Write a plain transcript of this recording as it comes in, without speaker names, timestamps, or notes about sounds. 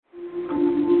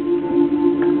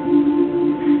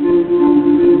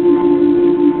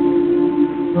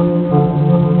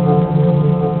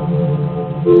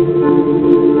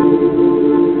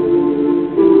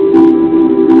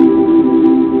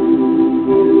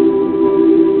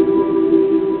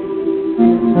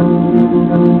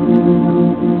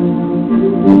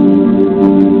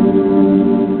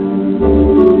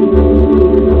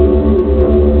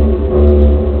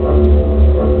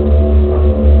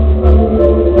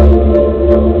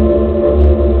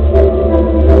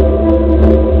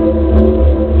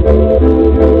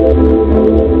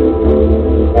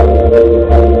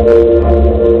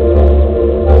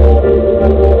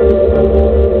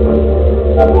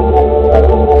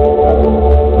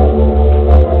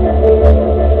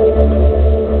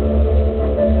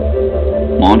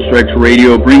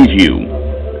Radio brings you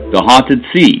The Haunted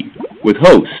Sea with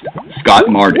host Scott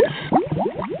Mardis.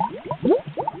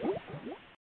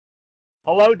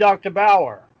 Hello, Dr.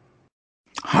 Bauer.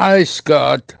 Hi,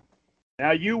 Scott.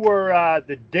 Now, you were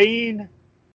the Dean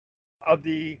of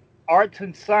the Arts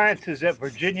and Sciences at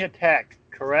Virginia Tech,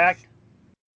 correct?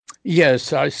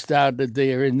 Yes, I started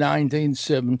there in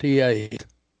 1978.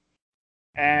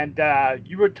 And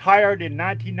you retired in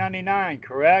 1999,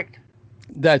 correct?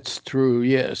 That's true,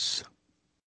 yes.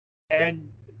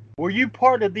 And were you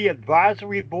part of the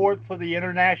advisory board for the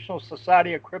International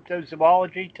Society of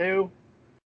Cryptozoology, too?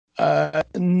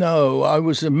 No, I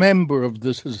was a member of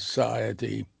the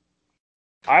society.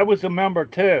 I was a member,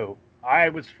 too. I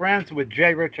was friends with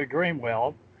J. Richard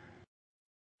Greenwell,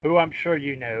 who I'm sure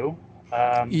you knew.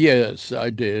 Yes, I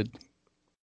did.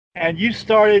 And you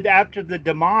started after the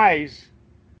demise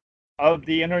of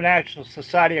the International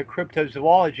Society of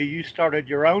Cryptozoology, you started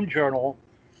your own journal,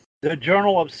 the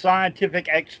Journal of Scientific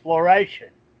Exploration.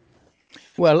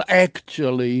 Well,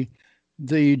 actually,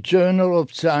 the Journal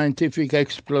of Scientific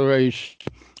Exploration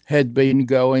had been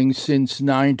going since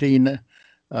early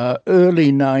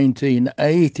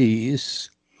 1980s,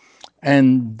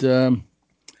 and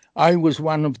I was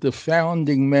one of the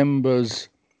founding members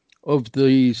of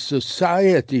the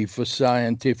Society for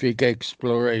Scientific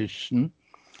Exploration,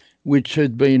 which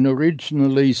had been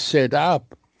originally set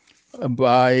up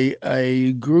by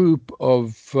a group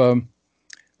of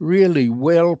really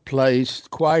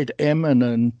well-placed, quite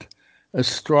eminent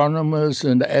astronomers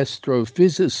and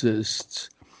astrophysicists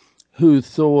who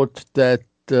thought that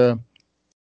the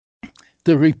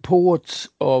reports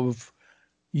of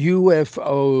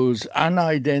UFOs,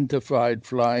 unidentified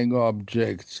flying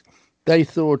objects, they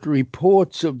thought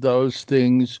reports of those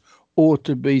things ought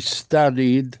to be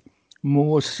studied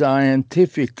more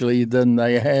scientifically than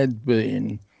they had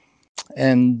been.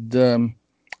 And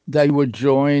they were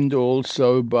joined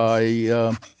also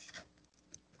by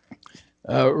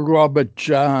Robert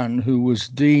Jahn, who was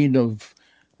Dean of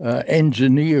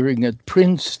Engineering at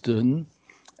Princeton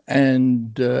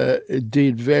and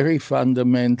did very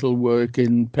fundamental work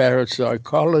in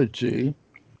parapsychology,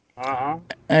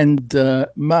 and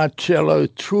Marcello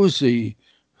Truzzi,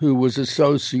 who was a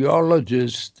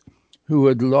sociologist who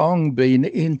had long been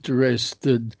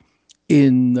interested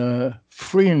in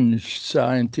fringe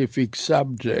scientific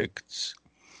subjects.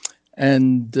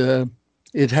 And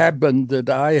it happened that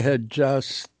I had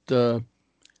just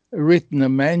written a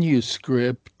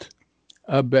manuscript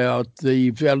about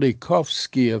the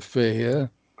Velikovsky affair,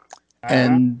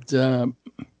 and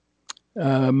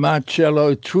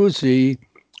Marcello Truzzi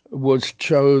was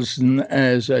chosen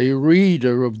as a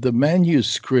reader of the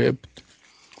manuscript,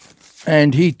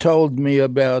 and he told me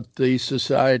about the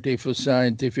Society for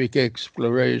Scientific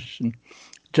Exploration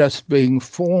just being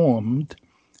formed,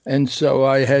 and so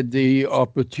I had the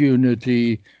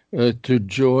opportunity to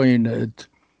join it.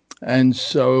 And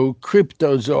so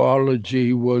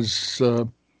cryptozoology was,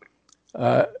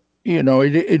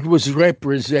 it was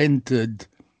represented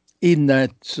in that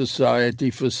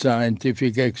Society for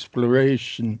Scientific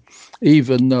Exploration,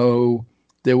 even though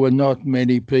there were not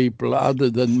many people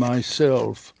other than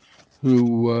myself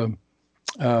who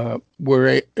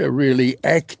were really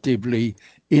actively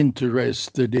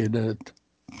interested in it.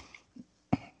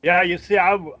 Yeah, you see,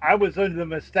 I was under the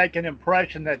mistaken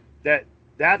impression that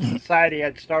society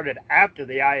had started after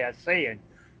the ISC, and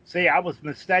see, I was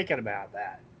mistaken about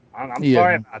that. I'm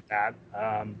sorry about that.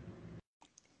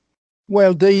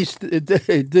 Well, these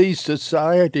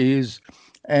societies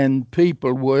and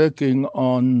people working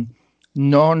on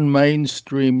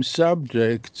non-mainstream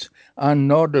subjects are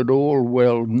not at all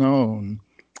well known,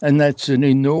 and that's an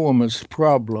enormous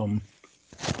problem.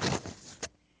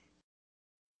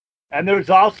 And there's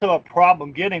also a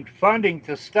problem getting funding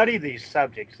to study these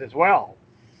subjects as well.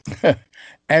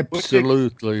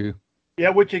 Absolutely.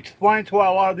 Which explains why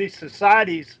a lot of these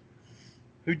societies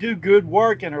who do good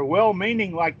work and are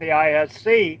well-meaning, like the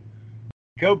ISC,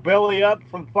 go belly up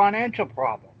from financial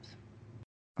problems.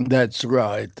 That's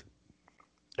right.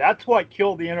 That's what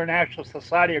killed the International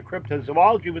Society of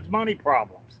Cryptozoology, was money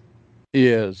problems.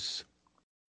 Yes.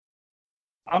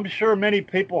 I'm sure many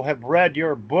people have read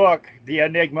your book, The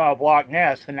Enigma of Loch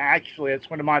Ness, and actually it's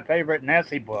one of my favorite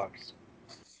Nessie books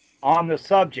on the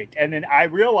subject. And then I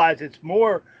realize it's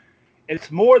more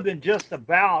than just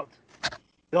about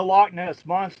the Loch Ness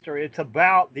Monster. It's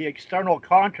about the external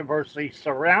controversy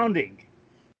surrounding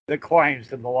the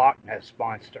claims of the Loch Ness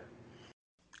Monster.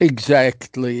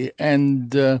 Exactly.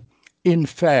 And in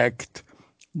fact,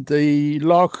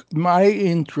 my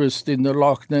interest in the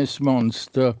Loch Ness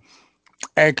Monster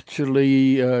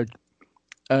actually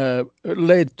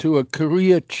led to a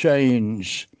career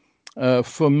change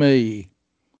for me.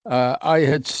 I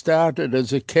had started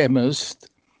as a chemist,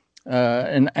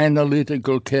 an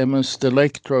analytical chemist,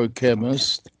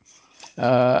 electrochemist,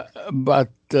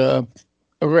 but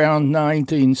around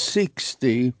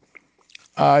 1960,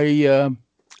 I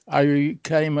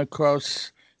came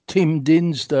across Tim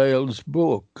Dinsdale's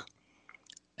book,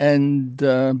 and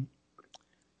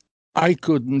I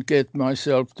couldn't get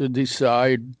myself to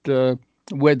decide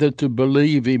whether to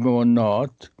believe him or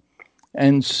not.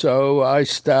 And so I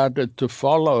started to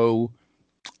follow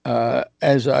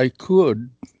as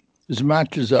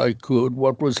much as I could,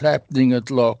 what was happening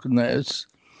at Loch Ness.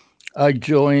 I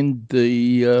joined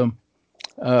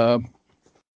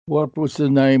what was the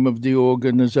name of the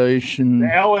organization? The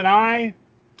LNI?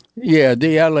 Yeah,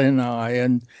 the LNI,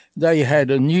 and they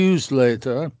had a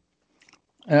newsletter.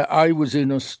 I was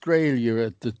in Australia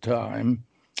at the time,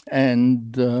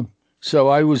 and so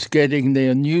I was getting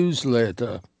their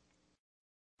newsletter.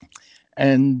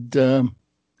 And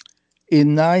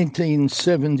in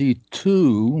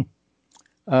 1972,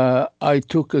 I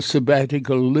took a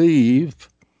sabbatical leave,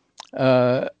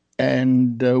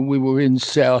 and we were in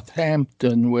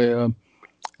Southampton, where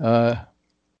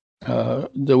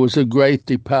there was a great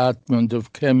department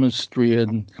of chemistry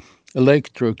and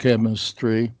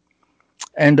electrochemistry.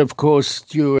 And of course,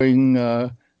 during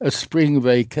a spring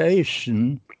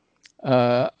vacation,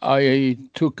 I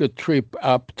took a trip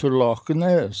up to Loch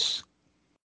Ness.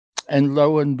 And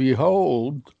lo and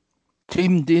behold,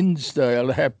 Tim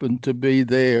Dinsdale happened to be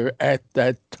there at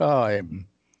that time.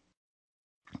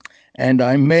 And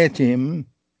I met him,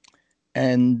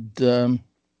 and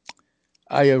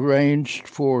I arranged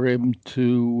for him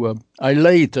to, I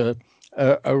later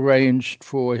arranged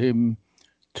for him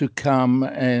to come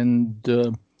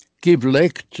and give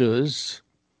lectures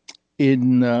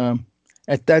in,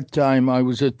 at that time I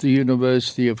was at the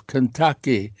University of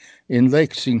Kentucky, in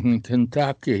Lexington,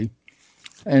 Kentucky.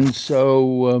 And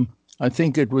so I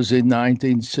think it was in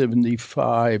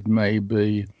 1975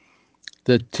 maybe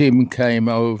that Tim came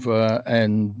over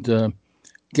and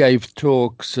gave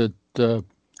talks at a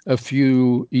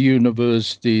few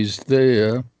universities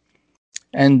there.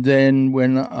 And then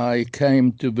when I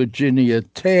came to Virginia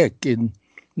Tech in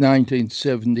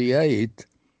 1978,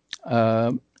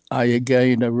 I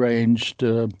again arranged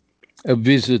a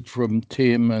visit from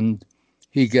Tim, and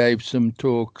he gave some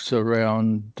talks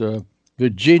around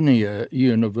Virginia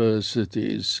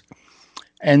universities.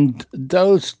 And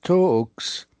those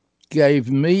talks gave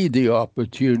me the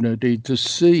opportunity to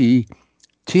see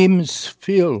Tim's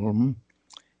film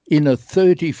in a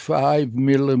 35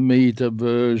 millimeter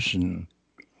version.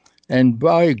 And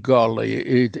by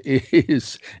golly,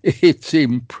 it's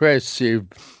impressive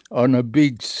on a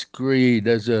big screen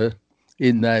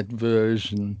in that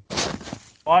version.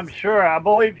 Well, I'm sure. I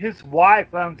believe his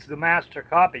wife owns the master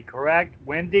copy, correct?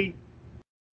 Wendy?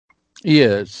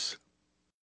 Yes.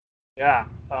 Yeah.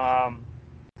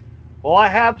 Well, I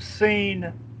have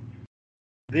seen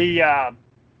the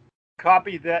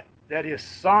copy that his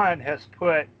son has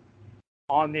put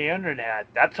on the internet.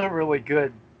 That's a really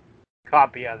good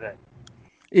copy of it.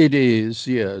 It is,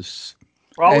 yes.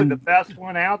 Probably the best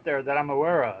one out there that I'm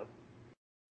aware of.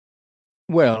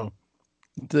 Well,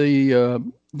 the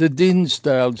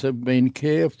Dinsdales have been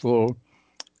careful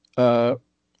to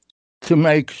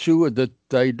make sure that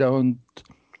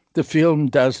the film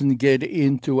doesn't get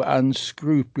into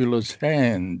unscrupulous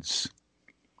hands.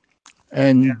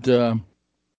 And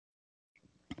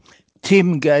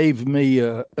Tim gave me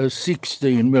a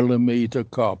 16 millimeter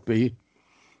copy,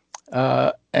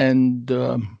 and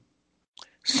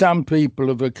some people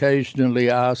have occasionally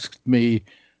asked me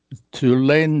to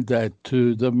lend that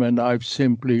to them, and I've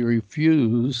simply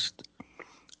refused,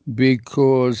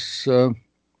 because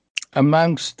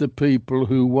amongst the people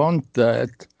who want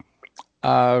that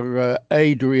are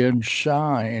Adrian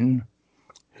Shine,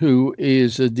 who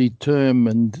is a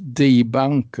determined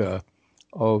debunker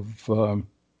of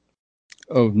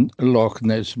Loch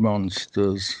Ness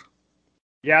monsters.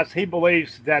 Yes, he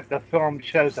believes that the film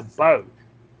shows a boat.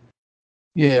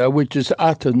 Yeah, which is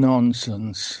utter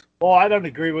nonsense. Well, I don't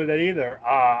agree with it either.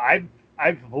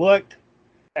 I've looked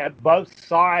at both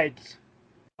sides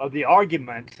of the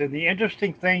arguments. And the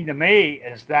interesting thing to me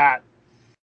is that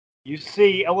you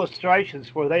see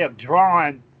illustrations where they have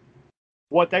drawn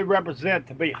what they represent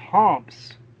to be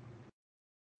humps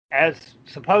as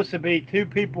supposed to be two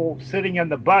people sitting in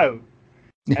the boat.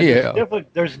 And Yeah.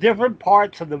 there's different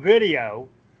parts of the video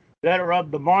that are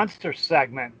of the monster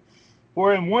segment,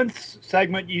 where in one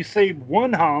segment you see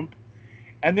one hump,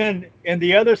 and then in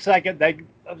the other segment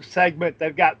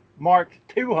they've got marked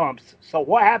two humps. So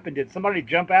what happened? Did somebody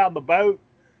jump out of the boat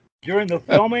during the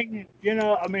filming?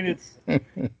 I mean, it's a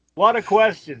lot of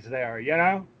questions there.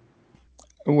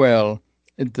 Well,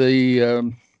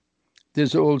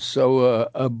 there's also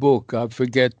a book, I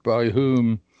forget by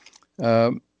whom,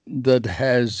 that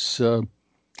has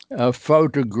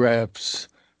photographs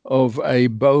of a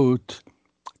boat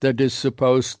that is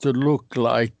supposed to look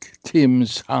like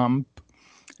Tim's hump,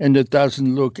 and it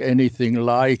doesn't look anything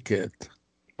like it.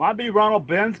 Might be Ronald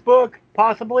Ben's book,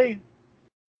 possibly.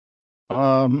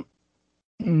 No,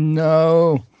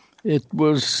 it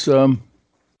was.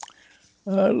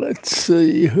 Let's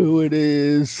see who it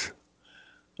is.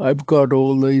 I've got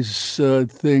all these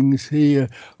things here.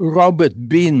 Robert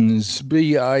Binns,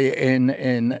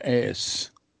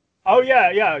 Binns. Oh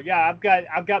yeah.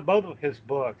 I've got both of his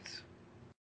books.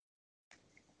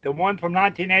 The one from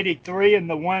 1983 and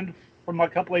the one from a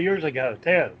couple of years ago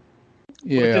too.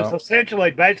 Which is essentially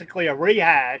basically a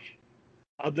rehash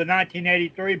of the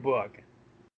 1983 book.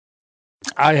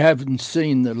 I haven't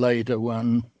seen the later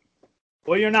one.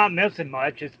 Well, you're not missing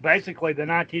much. It's basically the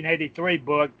 1983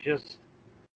 book, just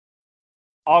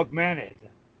augmented.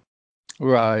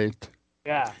 Right.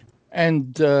 Yeah.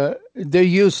 And there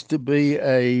used to be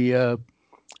a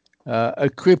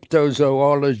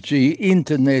cryptozoology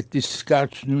internet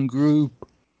discussion group,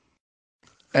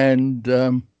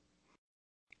 and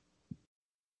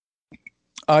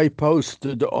I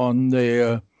posted on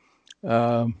there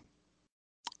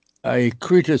a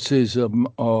criticism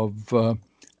of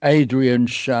Adrian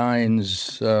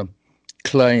Shine's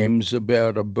claims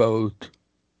about a boat.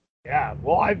 Yeah.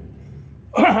 Well,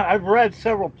 I've read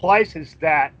several places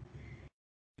that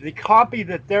the copy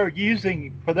that they're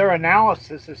using for their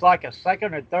analysis is like a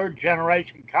second or third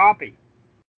generation copy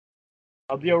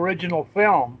of the original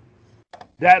film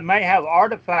that may have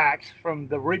artifacts from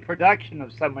the reproduction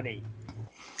of so many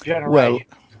generations.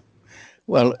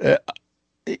 Well,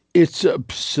 it's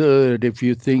absurd if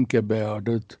you think about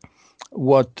it.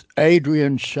 What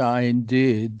Adrian Shine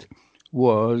did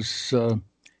was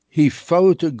he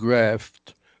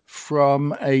photographed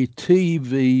from a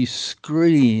TV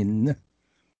screen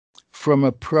from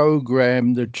a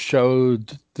program that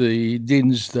showed the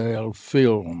Dinsdale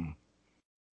film.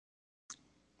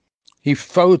 He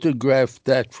photographed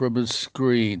that from a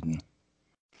screen.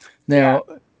 Now,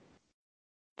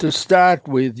 to start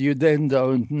with, you then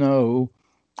don't know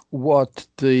what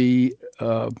the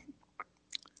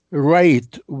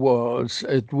rate was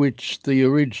at which the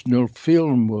original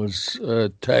film was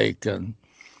taken.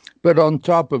 But on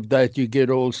top of that, you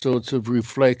get all sorts of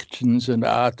reflections and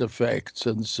artifacts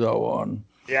and so on.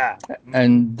 Yeah.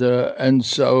 And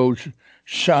so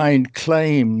Shine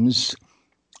claims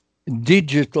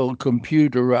digital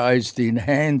computerized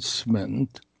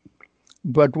enhancement,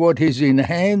 but what he's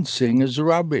enhancing is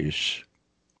rubbish.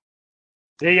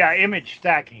 The image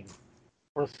stacking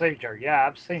procedure. Yeah,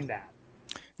 I've seen that.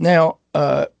 Now,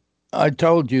 I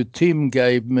told you Tim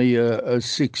gave me a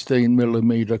 16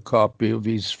 millimeter copy of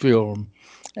his film,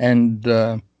 and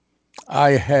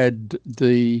I had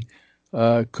the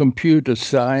computer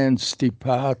science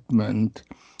department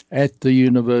at the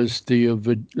University of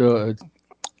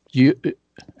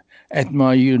at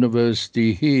my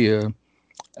university here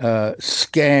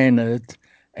scan it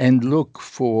and look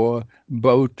for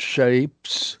boat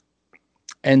shapes,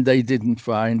 and they didn't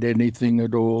find anything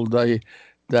at all. They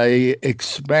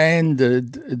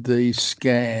expanded the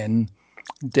scan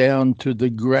down to the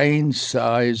grain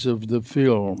size of the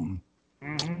film.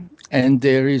 Mm-hmm. And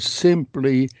there is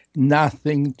simply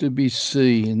nothing to be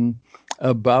seen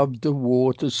above the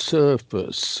water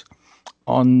surface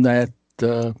on that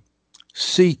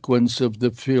sequence of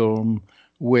the film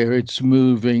where it's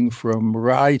moving from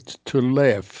right to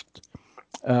left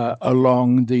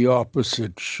along the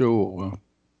opposite shore.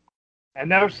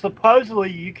 And there's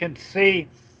supposedly you can see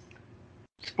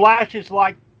splashes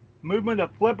like movement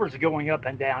of flippers going up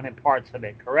and down in parts of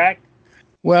it, correct?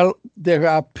 Well, there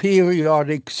are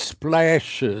periodic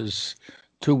splashes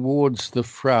towards the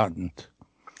front,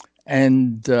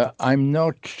 and I'm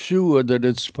not sure that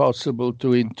it's possible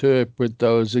to interpret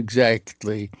those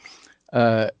exactly.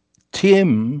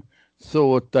 Tim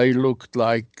thought they looked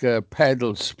like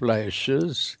paddle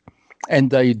splashes,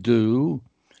 and they do.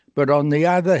 But on the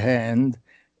other hand,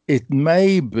 it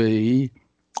may be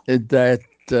that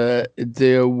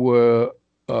there were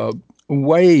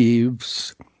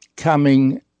waves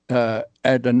coming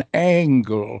at an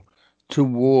angle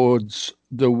towards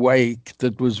the wake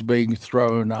that was being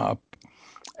thrown up,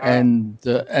 and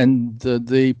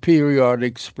the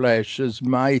periodic splashes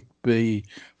might be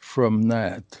from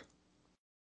that.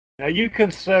 Now you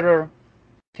consider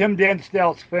Tim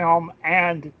Dinsdale's film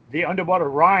and the underwater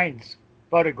Rhines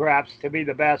photographs to be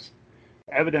the best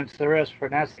evidence there is for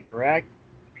Nessie, correct?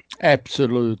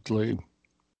 Absolutely.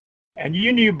 And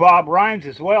you knew Bob Rhines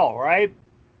as well, right?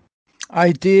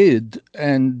 I did,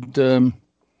 and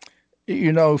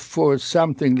for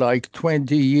something like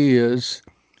 20 years,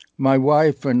 my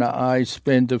wife and I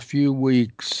spent a few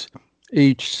weeks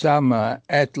each summer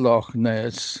at Loch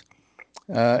Ness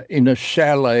in a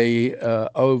chalet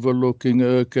overlooking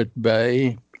Urquhart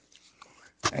Bay.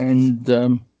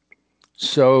 And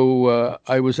so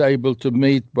I was able to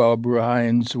meet Bob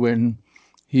Rhines when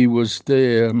he was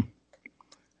there.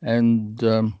 And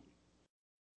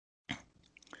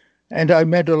I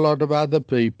met a lot of other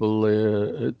people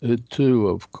there too,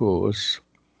 of course,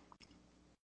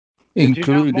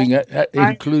 including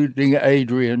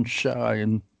Adrian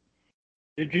Shine.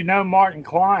 Did you know Martin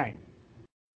Klein?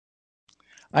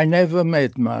 I never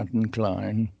met Martin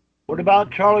Klein. What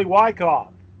about Charlie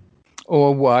Wyckoff?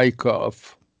 Or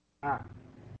Wyckoff.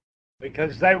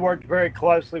 Because they worked very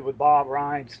closely with Bob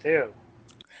Rhines too.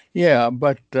 Yeah,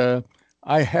 but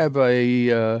I have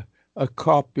a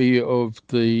copy of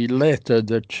the letter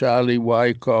that Charlie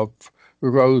Wyckoff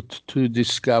wrote to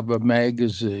Discover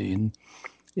magazine,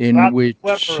 in which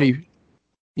she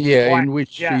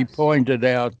pointed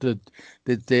out that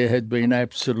there had been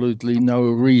absolutely no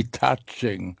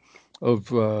retouching of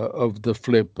the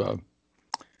flipper.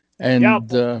 And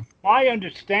my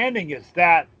understanding is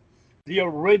that the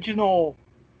original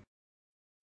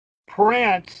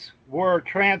prints were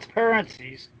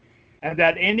transparencies, and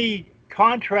that any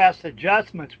contrast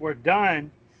adjustments were done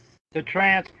to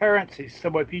transparencies.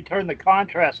 So if you turn the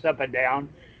contrast up and down,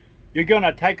 you're going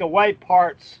to take away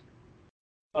parts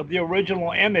of the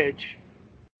original image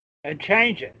and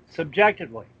change it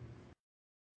subjectively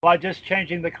by just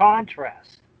changing the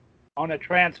contrast on a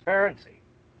transparency.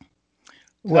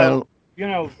 Well,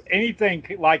 so, anything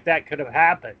like that could have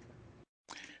happened.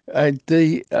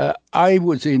 I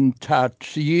was in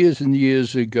touch years and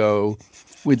years ago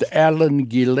with Alan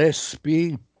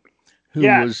Gillespie, who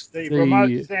was the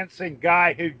remote sensing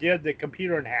guy who did the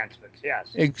computer enhancements. Yes,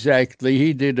 exactly.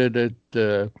 He did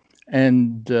it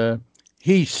and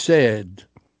he said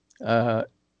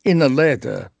in a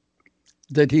letter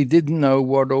that he didn't know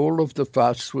what all of the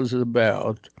fuss was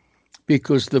about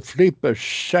because the flipper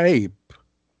shape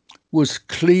was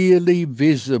clearly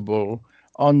visible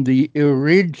on the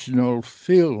original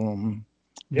film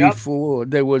before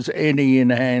there was any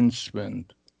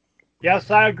enhancement. Yes,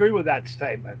 I agree with that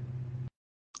statement.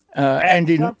 And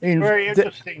something very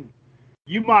interesting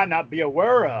you might not be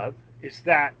aware of is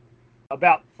that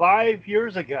about 5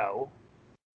 years ago,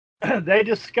 they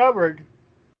discovered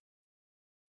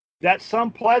that some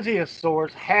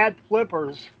plesiosaurs had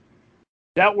flippers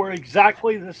that were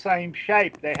exactly the same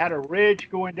shape. They had a ridge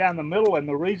going down the middle, and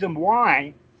the reason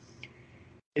why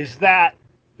is that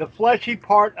the fleshy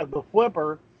part of the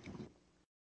flipper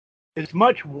is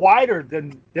much wider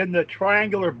than the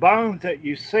triangular bones that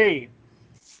you see.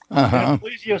 In a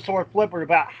plesiosaur flipper,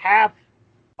 about half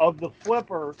of the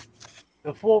flipper,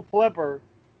 the full flipper,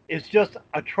 is just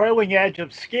a trailing edge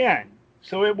of skin.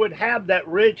 So it would have that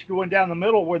ridge going down the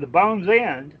middle where the bones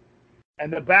end,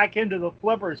 and the back end of the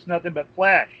flipper is nothing but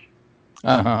flesh.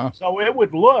 So it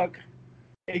would look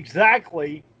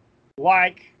exactly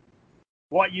like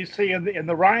what you see in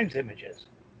the Rhines images.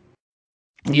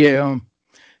 Yeah.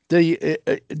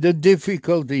 The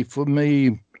difficulty for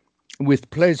me with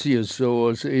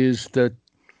plesiosaurs is that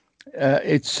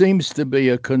it seems to be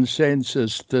a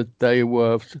consensus that they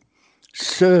were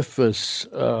surface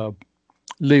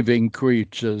living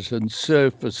creatures and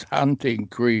surface hunting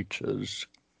creatures.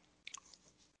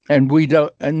 And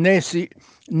Nessies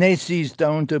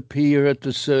don't appear at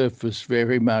the surface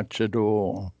very much at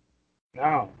all.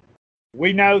 No.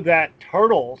 We know that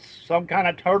turtles, some kind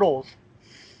of turtles,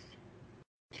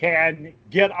 can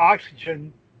get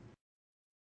oxygen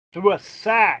through a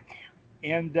sac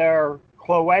in their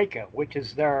cloaca, which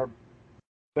is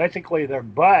basically their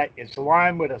butt is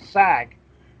lined with a sac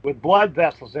with blood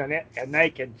vessels in it, and they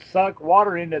can suck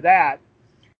water into that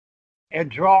and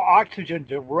draw oxygen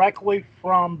directly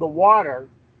from the water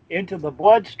into the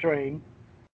bloodstream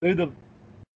through the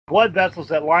blood vessels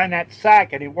that line that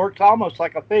sac, and it works almost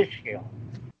like a fish gill.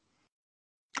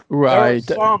 Right.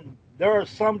 There are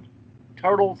some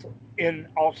turtles in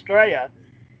Australia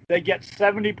that get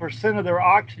 70% of their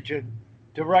oxygen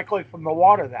directly from the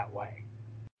water that way.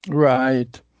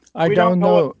 Right. I We don't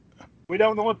know. We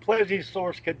don't know if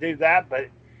plesiosaurs could do that, but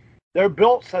they're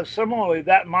built so similarly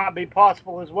that might be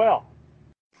possible as well.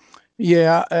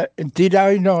 Yeah, did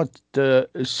I not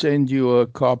send you a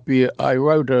copy? I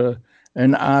wrote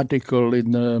an article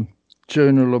in the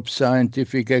Journal of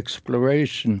Scientific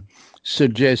Exploration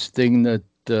suggesting that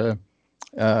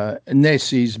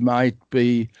Nessies might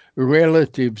be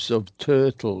relatives of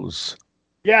turtles.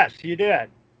 Yes, you did.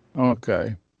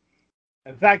 Okay.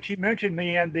 In fact, you mentioned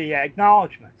me in the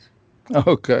acknowledgments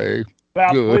Okay.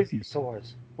 about Good.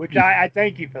 plesiosaurs, which I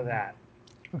thank you for that.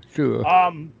 Sure.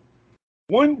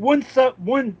 One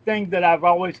thing that I've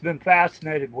always been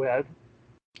fascinated with,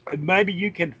 and maybe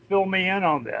you can fill me in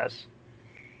on this,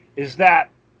 is that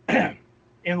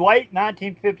in late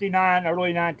 1959,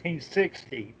 early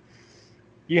 1960,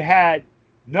 you had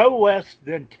no less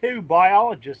than two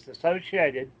biologists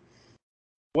associated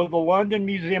with the London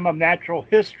Museum of Natural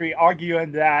History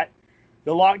arguing that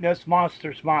the Loch Ness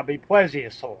Monsters might be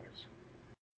plesiosaurs.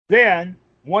 Then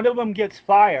one of them gets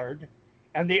fired,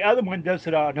 and the other one does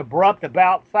an abrupt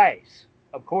about face.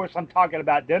 Of course, I'm talking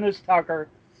about Dennis Tucker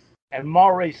and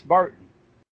Maurice Burton.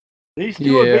 These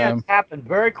two events happened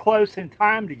very close in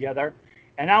time together,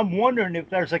 and I'm wondering if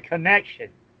there's a connection.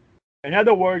 In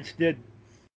other words, did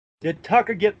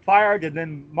Tucker get fired and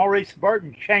then Maurice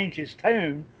Burton change his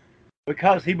tune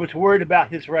because he was worried about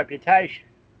his reputation?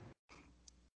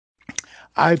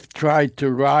 I've tried to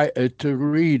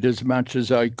read as much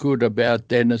as I could about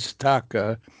Dennis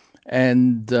Tucker,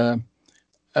 and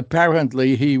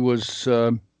apparently he was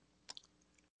a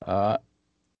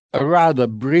rather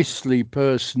bristly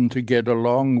person to get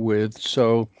along with,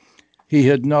 so he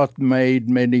had not made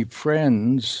many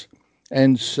friends,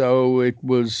 and so it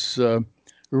was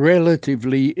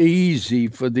relatively easy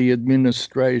for the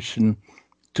administration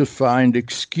to find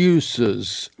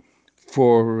excuses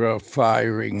for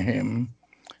firing him.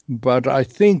 But I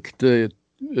think that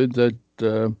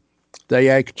they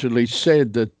actually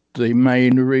said that the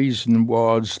main reason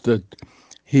was that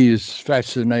his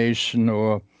fascination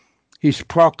or his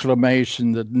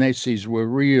proclamation that Nessies were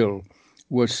real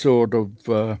was sort of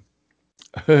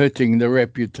hurting the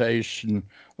reputation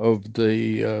of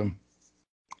the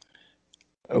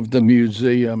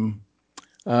museum.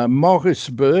 Maurice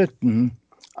Burton,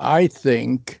 I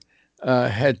think,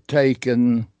 had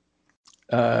taken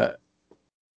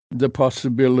the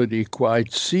possibility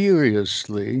quite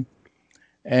seriously,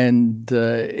 and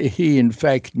he in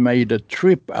fact made a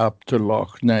trip up to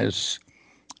Loch Ness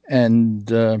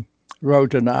and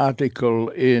wrote an article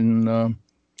in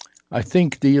I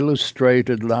think the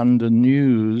Illustrated London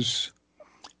News,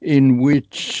 in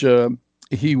which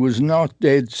he was not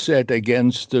dead set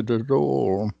against it at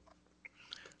all,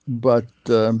 but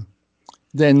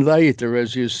then later,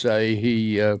 as you say,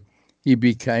 he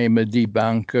became a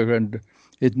debunker, and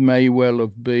it may well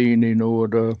have been in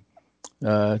order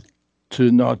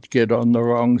to not get on the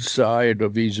wrong side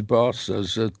of his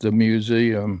bosses at the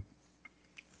museum.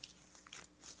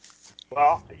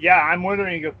 Well, yeah, I'm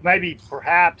wondering if maybe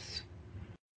perhaps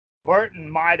Burton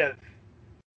might have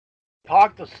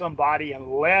talked to somebody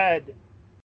and led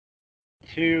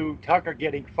to Tucker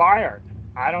getting fired.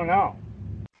 I don't know.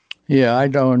 Yeah, I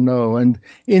don't know. And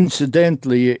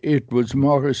incidentally, it was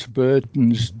Maurice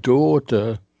Burton's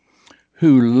daughter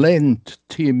who lent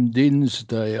Tim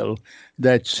Dinsdale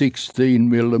that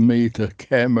 16mm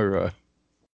camera.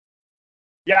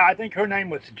 Yeah, I think her name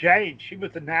was Jane. She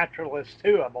was a naturalist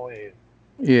too, I believe.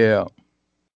 Yeah.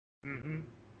 Mm-hmm.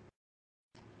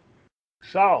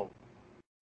 So,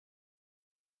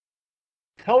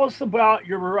 tell us about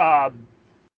your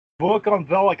book on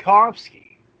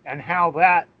Velikovsky and how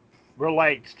that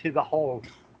relates to the whole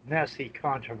Nessie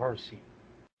controversy.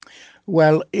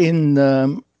 Well,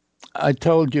 I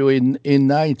told you in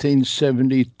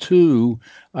 1972,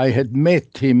 I had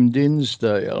met Tim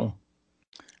Dinsdale,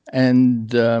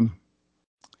 and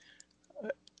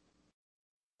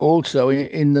also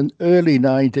in the early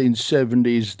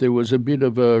 1970s, there was a bit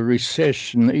of a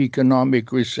recession,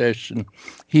 economic recession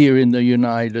here in the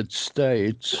United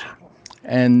States,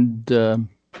 and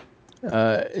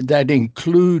that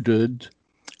included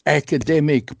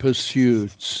academic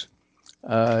pursuits.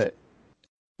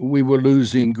 We were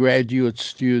losing graduate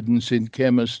students in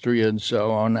chemistry and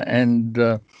so on. And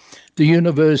the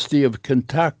University of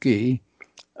Kentucky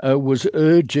was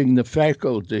urging the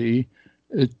faculty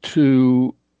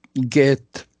to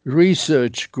get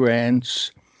research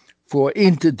grants for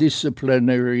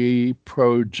interdisciplinary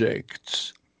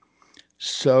projects.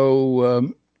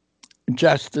 So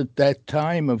just at that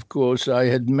time, of course, I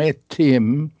had met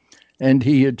Tim, and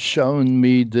he had shown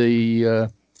me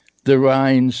the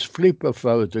Rhines flipper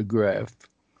photograph.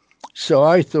 So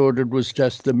I thought it was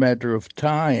just a matter of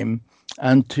time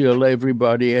until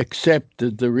everybody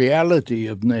accepted the reality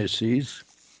of Nessie's.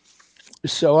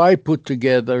 So I put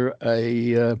together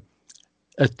a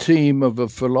team of a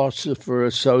philosopher,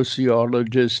 a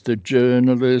sociologist, a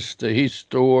journalist, a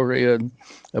historian,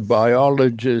 a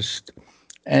biologist,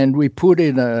 and we put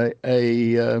in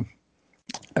a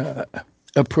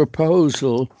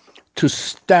proposal to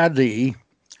study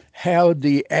how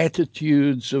the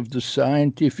attitudes of the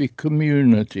scientific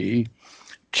community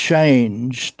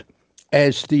changed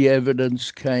as the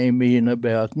evidence came in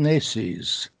about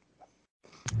Nessie's.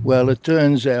 Well, it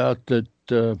turns out that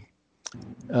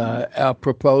our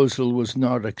proposal was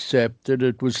not accepted.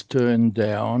 It was turned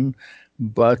down.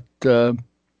 But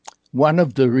one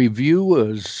of the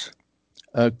reviewers'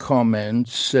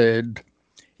 comments said,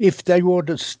 if they want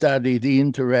to study the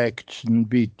interaction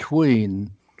between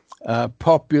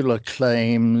popular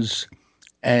claims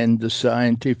and the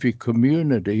scientific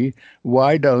community,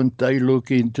 why don't they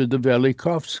look into the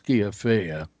Velikovsky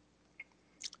affair,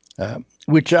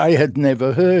 which I had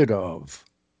never heard of.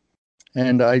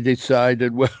 And I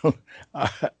decided, well,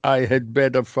 I had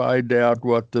better find out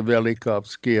what the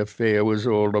Velikovsky affair was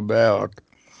all about.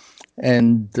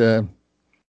 And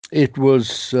it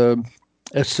was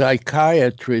a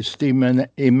psychiatrist,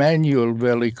 Immanuel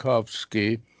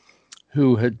Velikovsky,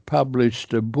 who had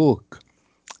published a book,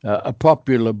 a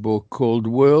popular book called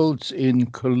Worlds in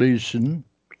Collision,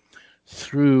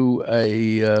 through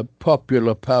a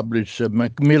popular publisher,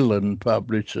 Macmillan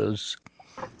Publishers,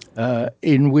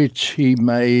 in which he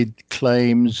made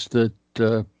claims that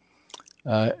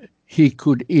he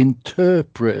could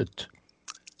interpret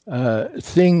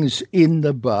things in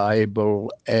the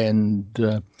Bible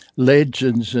and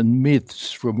legends and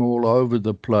myths from all over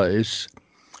the place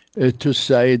to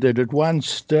say that at one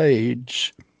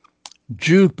stage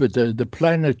Jupiter, the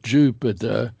planet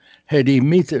Jupiter, had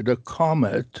emitted a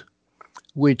comet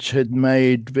which had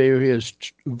made various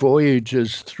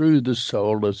voyages through the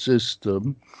solar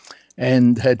system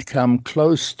and had come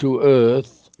close to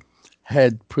Earth,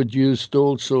 had produced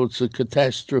all sorts of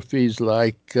catastrophes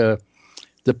like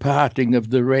the parting of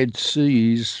the Red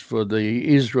Seas for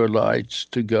the Israelites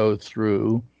to go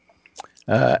through,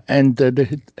 and that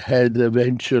it had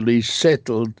eventually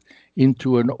settled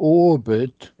into an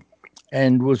orbit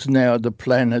and was now the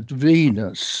planet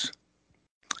Venus.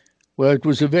 Well, it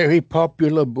was a very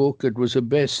popular book. It was a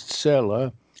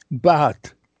bestseller,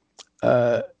 but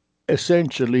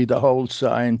essentially the whole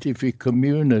scientific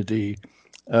community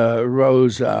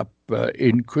rose up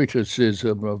in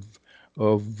criticism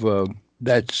of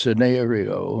that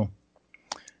scenario.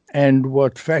 And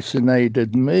what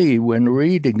fascinated me when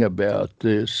reading about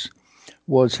this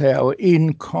was how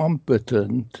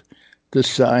incompetent the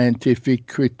scientific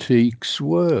critiques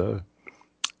were.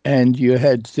 And you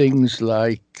had things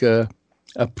like a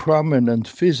prominent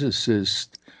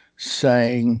physicist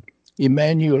saying,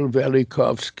 Immanuel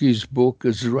Velikovsky's book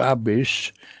is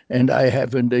rubbish and I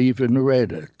haven't even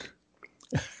read it.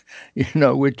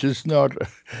 Which is not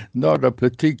a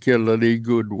particularly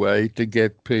good way to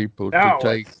get people to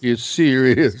take you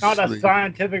seriously. It's not a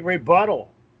scientific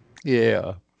rebuttal.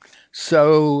 Yeah.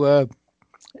 So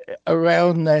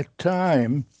around that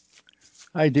time,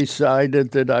 I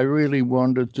decided that I really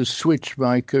wanted to switch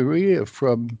my career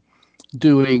from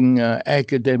doing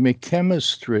academic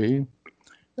chemistry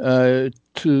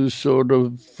to sort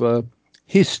of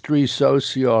history,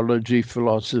 sociology,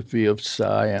 philosophy of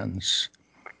science.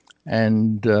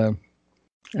 And I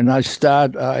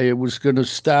was going to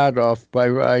start off by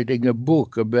writing a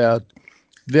book about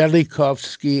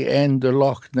Velikovsky and the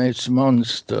Loch Ness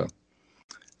Monster.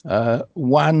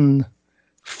 One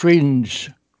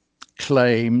fringe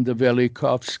claim, the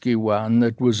Velikovsky one,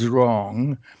 that was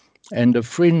wrong, and a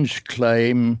fringe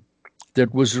claim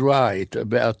that was right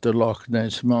about the Loch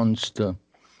Ness Monster.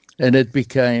 And it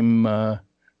became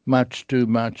much too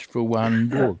much for one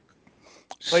book.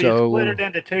 So you split it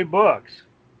into two books.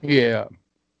 Yeah.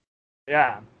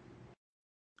 Yeah.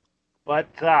 But,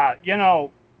 the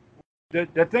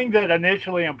thing that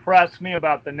initially impressed me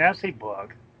about the Nessie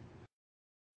book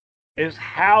is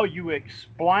how you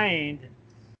explained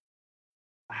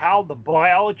how the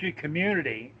biology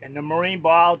community and the marine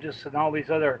biologists and all these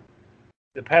the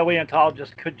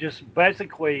paleontologists could just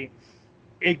basically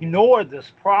ignore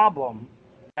this problem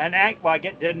and act like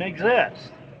it didn't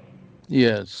exist.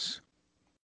 Yes.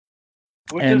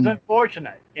 Which is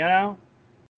unfortunate,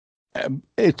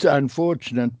 It's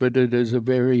unfortunate, but it is a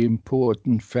very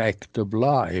important fact of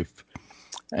life.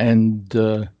 And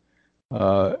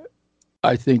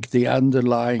I think the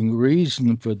underlying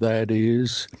reason for that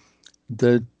is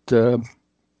that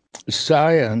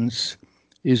science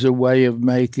is a way of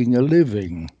making a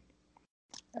living.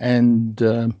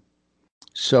 And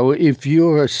so if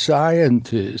you're a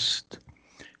scientist,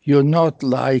 you're not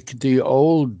like the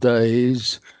old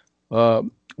days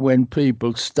when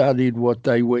people studied what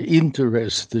they were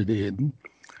interested in.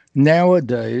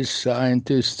 Nowadays,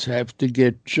 scientists have to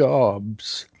get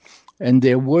jobs and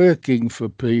they're working for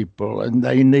people and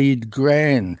they need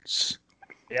grants.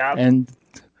 Yeah.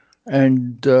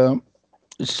 And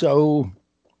so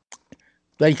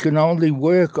they can only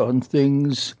work on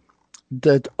things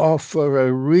that offer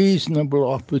a reasonable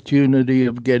opportunity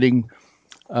of getting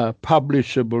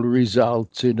publishable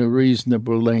results in a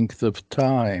reasonable length of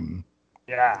time.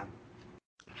 Yeah.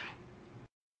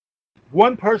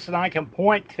 One person I can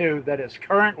point to that is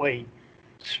currently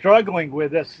struggling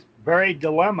with this very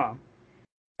dilemma,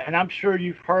 and I'm sure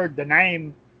you've heard the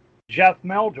name Jeff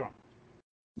Meldrum.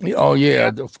 Oh, yeah,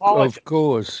 of Polytechnic.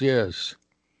 course, yes.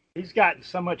 He's gotten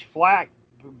so much flack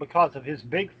because of his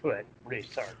Bigfoot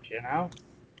research, you know?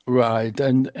 Right.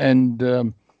 And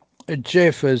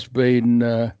Jeff has been,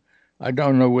 I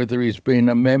don't know whether he's been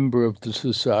a member of the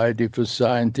Society for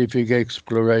Scientific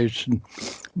Exploration,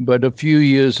 but a few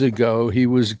years ago he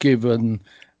was given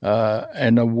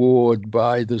an award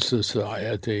by the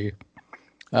Society.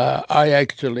 I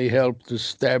actually helped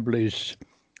establish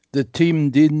the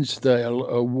Tim Dinsdale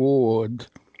Award.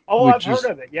 Oh, I've heard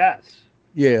of it, yes.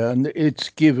 Yeah, and it's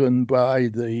given by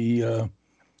the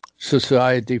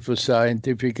Society for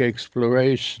Scientific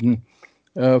Exploration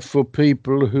for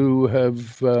people who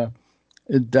have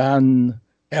done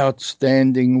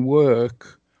outstanding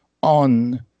work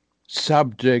on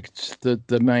subjects that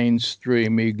the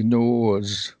mainstream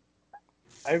ignores.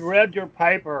 I read your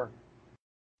paper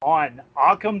on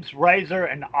Occam's razor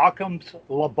and Occam's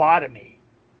lobotomy.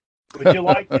 Would you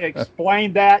like to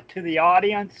explain that to the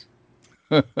audience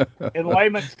in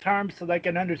layman's terms so they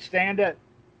can understand it?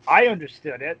 I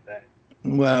understood it. But...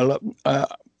 Well,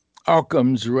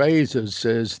 Occam's razor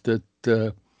says that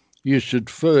you should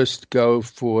first go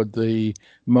for the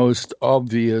most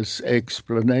obvious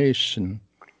explanation.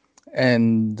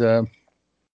 And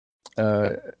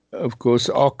of course,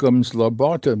 Occam's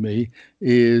lobotomy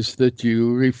is that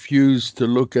you refuse to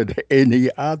look at any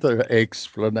other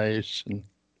explanation.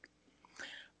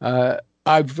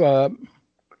 I've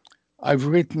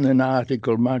written an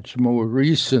article much more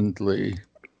recently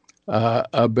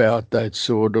about that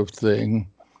sort of thing.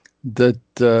 That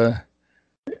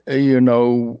we're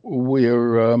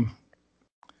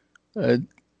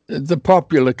the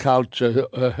popular culture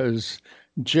has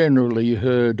generally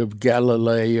heard of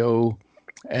Galileo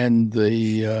and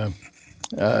the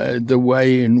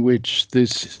way in which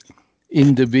this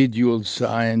individual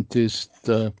scientist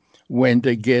went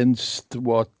against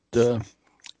what the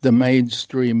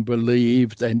mainstream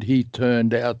believed, and he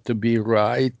turned out to be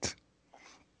right.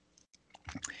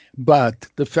 But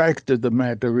the fact of the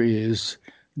matter is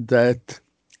that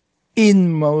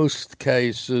in most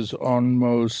cases, on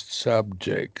most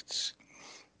subjects,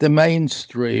 the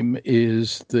mainstream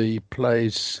is the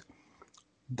place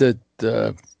that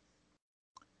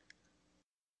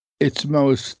it's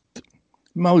most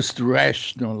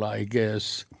rational, I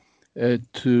guess,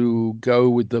 to go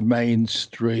with the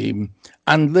mainstream,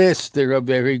 unless there are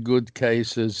very good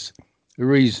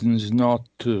reasons not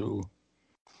to.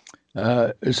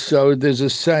 So there's a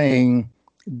saying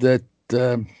that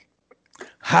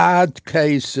hard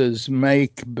cases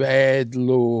make bad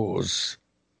laws.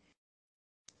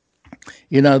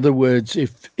 In other words,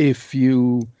 if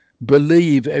you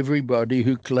believe everybody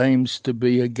who claims to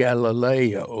be a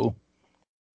Galileo,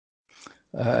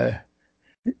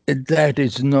 that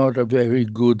is not a very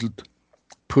good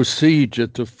procedure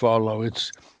to follow.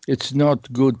 It's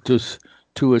not good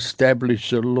to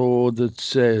establish a law that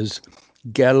says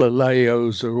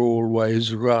Galileos are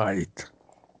always right.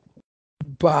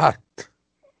 But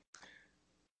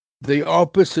the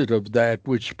opposite of that,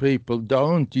 which people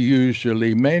don't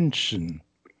usually mention,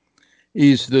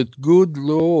 is that good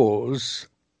laws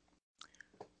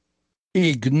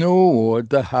ignore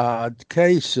the hard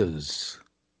cases.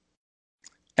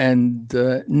 And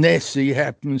Nessie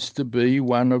happens to be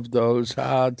one of those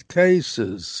hard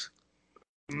cases.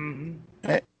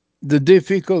 Mm-hmm. The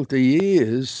difficulty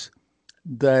is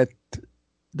that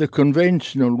the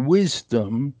conventional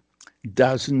wisdom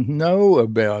doesn't know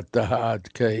about the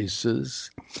hard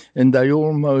cases, and they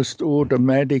almost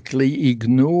automatically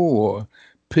ignore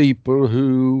people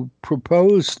who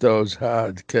propose those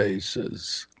hard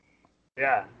cases.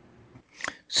 Yeah.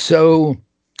 So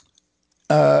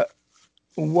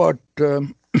what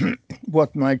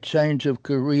what my change of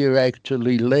career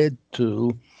actually led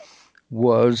to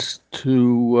was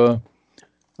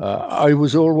I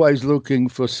was always looking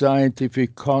for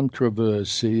scientific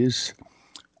controversies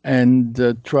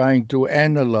and trying to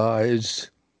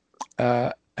analyze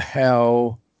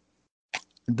how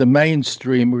the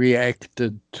mainstream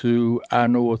reacted to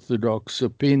unorthodox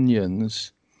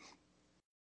opinions.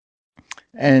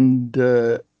 And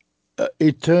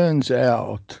it turns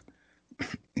out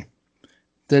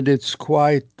that it's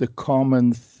quite the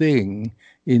common thing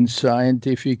in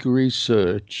scientific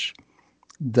research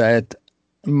that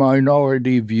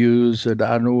minority views and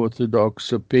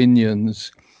unorthodox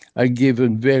opinions are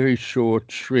given very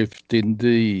short shrift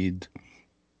indeed.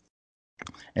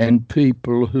 And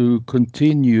people who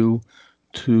continue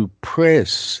to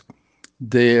press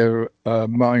their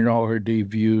minority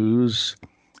views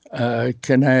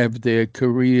can have their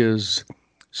careers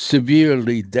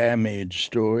severely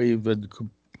damaged or even,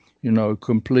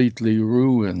 completely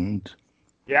ruined.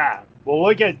 Yeah. Well,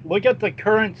 look at the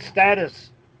current status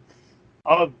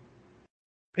of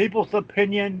people's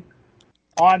opinion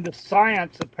on the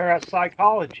science of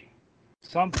parapsychology.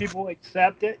 Some people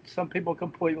accept it, some people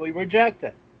completely reject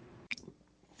it.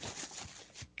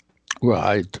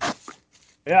 Right.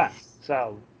 Yeah.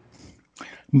 So.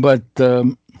 But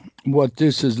what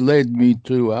this has led me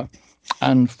to,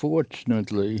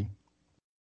 unfortunately,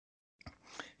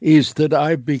 is that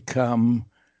I've become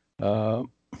a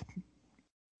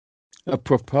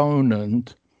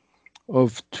proponent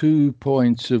of 2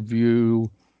 points of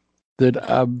view that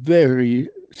are very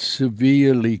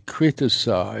severely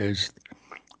criticized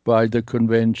by the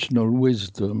conventional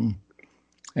wisdom.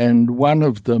 And one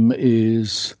of them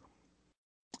is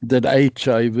that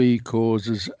HIV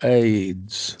causes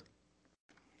AIDS.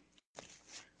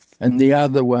 And the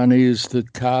other one is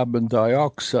that carbon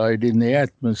dioxide in the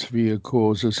atmosphere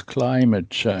causes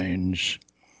climate change.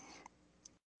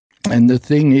 And the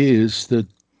thing is that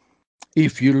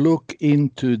if you look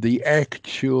into the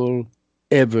actual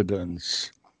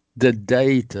evidence, the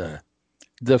data,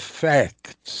 the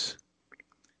facts,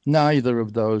 neither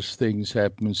of those things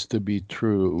happens to be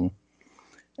true.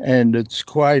 And it's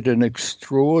quite an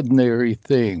extraordinary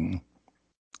thing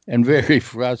and very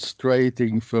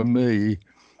frustrating for me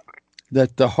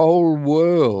that the whole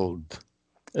world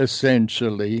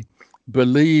essentially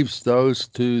believes those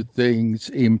two things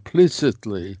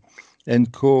implicitly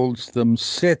and calls them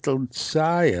settled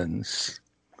science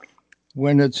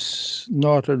when it's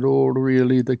not at all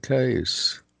really the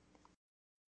case.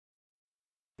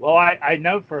 Well, I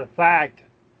know for a fact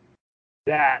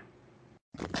that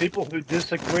people who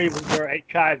disagree with your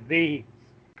HIV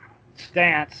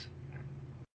stance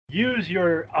use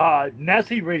your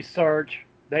Nessie research.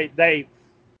 They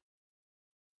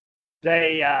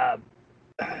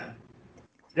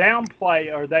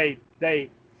downplay or they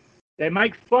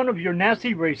make fun of your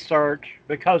Nessie research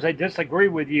because they disagree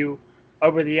with you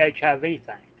over the HIV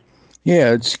thing.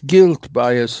 Yeah, it's guilt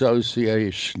by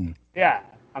association. Yeah,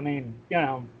 I mean, you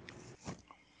know.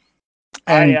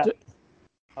 And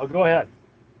Oh, go ahead.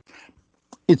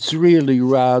 It's really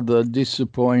rather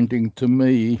disappointing to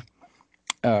me.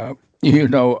 I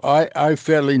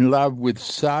fell in love with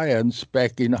science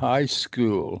back in high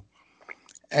school,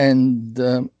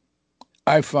 and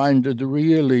I find it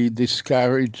really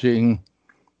discouraging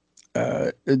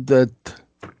that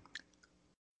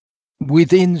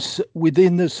within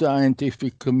the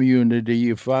scientific community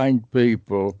you find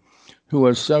people who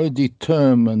are so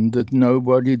determined that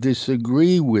nobody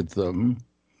disagree with them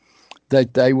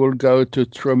that they will go to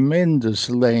tremendous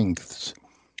lengths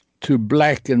to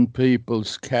blacken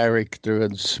people's character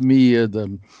and smear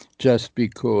them just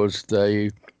because they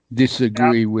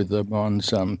disagree with them on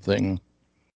something.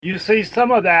 You see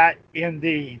some of that in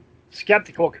the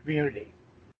skeptical community.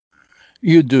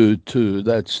 You do too,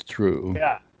 that's true.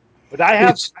 Yeah. But I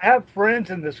have friends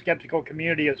in the skeptical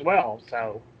community as well.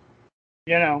 So,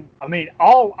 I mean,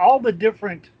 all the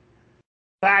different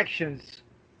factions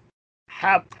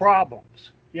have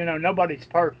problems. Nobody's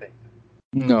perfect.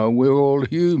 No, we're all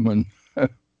human.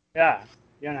 Yeah,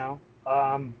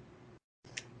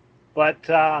 but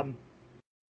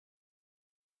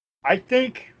I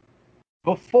think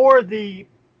before the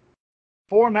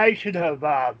formation of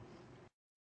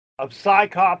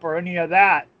PsyCop or any of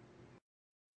that,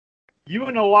 you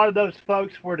and a lot of those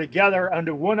folks were together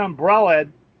under one umbrella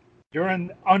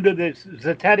under the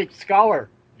Zetetic Scholar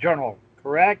Journal,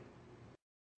 correct?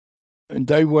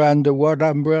 They were under what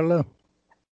umbrella?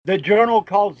 The journal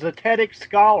called Zetetic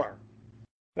Scholar.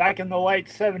 back in the late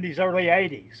 70s, early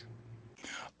 80s.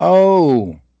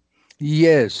 Oh,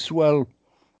 yes. Well,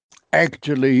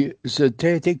 actually,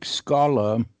 Zetetic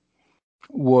Scholar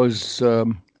was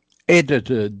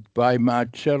edited by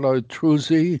Marcello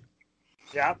Truzzi,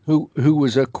 Yeah, who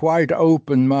was a quite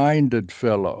open-minded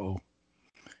fellow.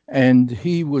 And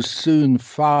he was soon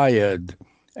fired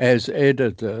as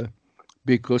editor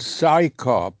because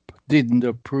Psychop didn't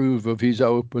approve of his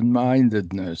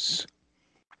open-mindedness.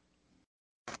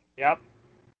 yep.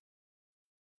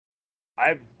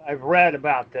 I've read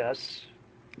about this.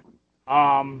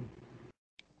 Um,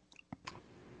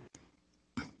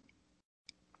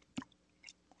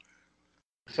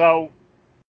 so,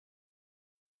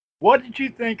 what did you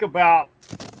think about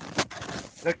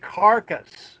the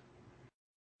carcass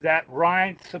that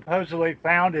Ryan supposedly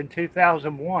found in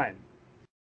 2001?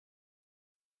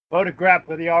 Photographed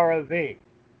with the ROV.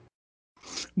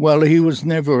 Well, he was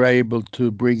never able to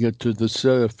bring it to the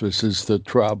surface is the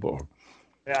trouble.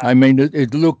 Yeah, I mean,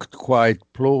 it looked quite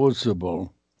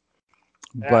plausible,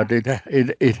 yeah, but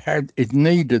it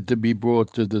needed to be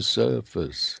brought to the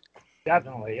surface.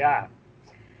 definitely, yeah.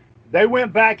 They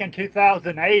went back in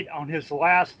 2008 on his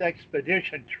last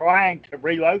expedition trying to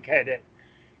relocate it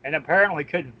and apparently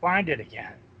couldn't find it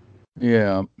again.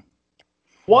 Yeah.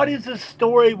 What is the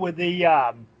story with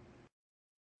the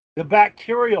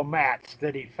bacterial mats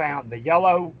that he found? The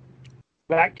yellow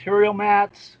bacterial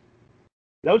mats?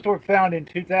 Those were found in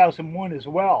 2001 as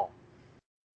well.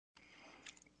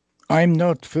 I'm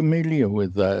not familiar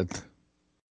with that.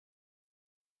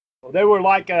 Well, they were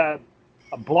like a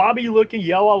blobby looking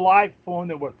yellow life form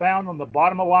that were found on the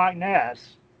bottom of Loch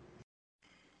Ness.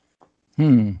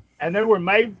 Hmm. And they were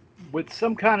made with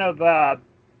some kind of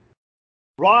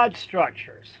rod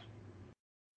structures.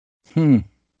 Hmm.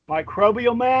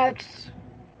 Microbial mats.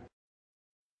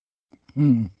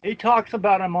 Hmm. He talks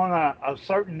about them on a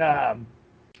certain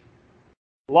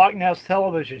Loch Ness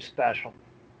television special.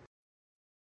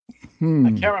 I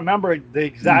Hmm. can't remember the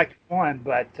exact one,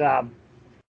 but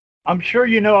I'm sure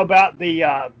you know about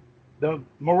the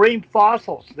marine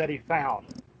fossils that he found.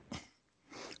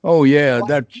 Oh yeah,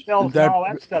 Like shells and that all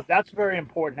that stuff. That's very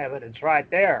important evidence right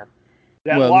there.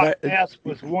 That well Loch that Ness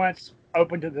was once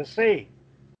open to the sea.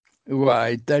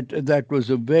 right that was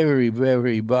a very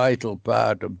very vital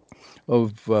part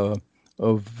of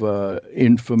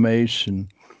information.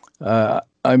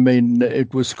 I mean,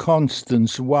 it was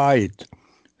Constance White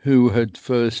who had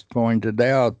first pointed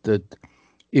out that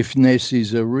if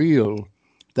Nessies are real,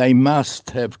 they must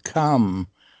have come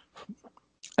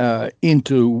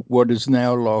into what is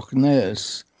now Loch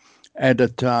Ness at a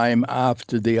time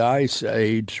after the Ice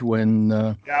Age when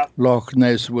Yeah, Loch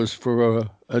Ness was for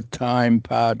a time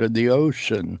part of the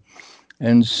ocean.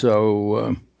 And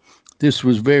so this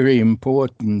was very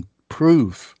important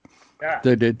proof yeah.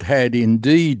 that it had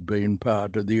indeed been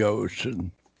part of the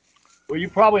ocean. Well, you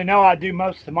probably know I do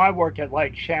most of my work at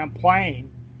Lake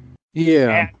Champlain, Yeah.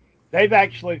 and they've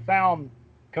actually found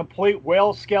complete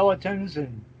whale skeletons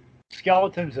and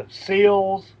skeletons of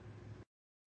seals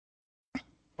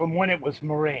from when it was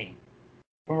marine,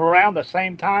 from around the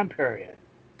same time period.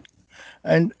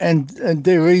 And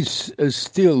there is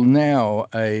still now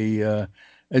a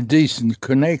decent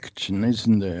connection,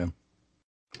 isn't there?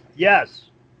 Yes,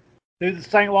 through the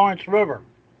St. Lawrence River.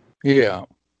 Yeah.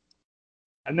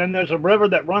 And then there's a river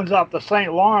that runs off the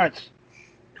St. Lawrence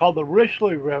called the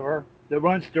Richelieu River that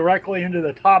runs directly into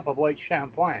the top of Lake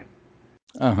Champlain.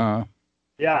 Uh-huh.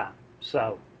 Yeah,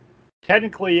 so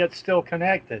technically it's still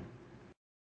connected.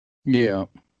 Yeah.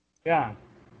 Yeah.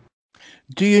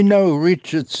 Do you know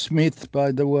Richard Smith,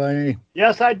 by the way?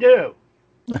 Yes, I do.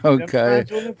 Been Okay.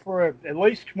 friends with him for at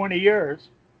least 20 years,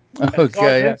 and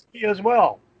Okay. Sarzinski as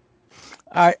well.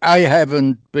 I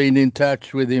haven't been in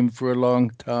touch with him for a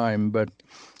long time,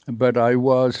 but I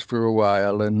was for a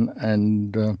while,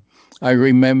 and I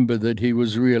remember that he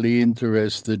was really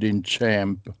interested in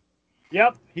Champ.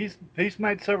 Yep, he's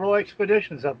made several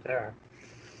expeditions up there.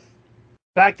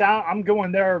 In fact, I'm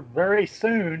going there very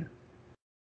soon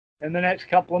in the next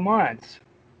couple of months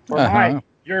for my Uh-huh.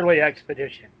 yearly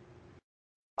expedition.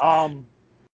 Um,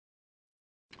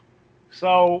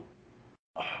 so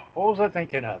what was I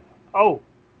thinking of? Oh,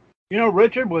 you know,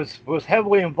 Richard was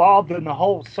heavily involved in the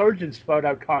whole surgeon's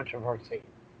photo controversy.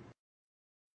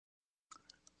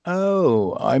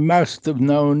 Oh, I must have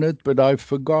known it, but I've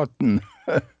forgotten.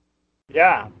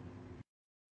 Yeah,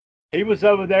 he was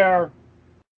over there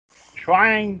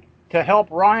trying to help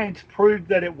Ryan's prove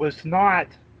that it was not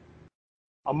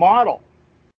a model.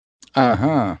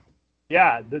 Uh-huh.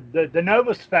 Yeah, the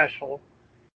Nova special,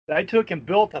 they took and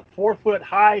built a 4 foot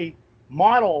high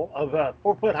model of a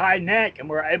 4 foot high neck, and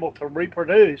we're able to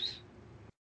reproduce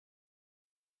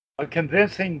a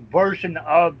convincing version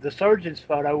of the surgeon's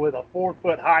photo with a 4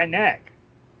 foot high neck.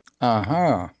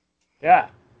 Uh-huh. Yeah.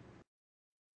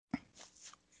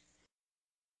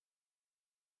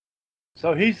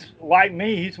 So he's like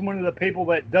me. He's one of the people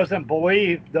that doesn't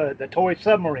believe the toy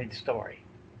submarine story.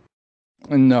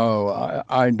 No,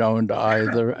 I don't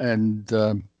either. And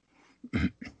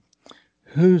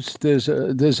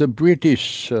there's a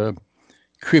British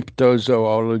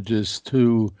cryptozoologist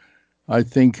who I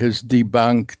think has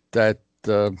debunked that.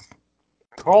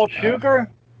 Carl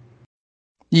Schuker?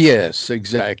 Yes,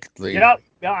 exactly. Yep.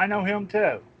 Yeah, I know him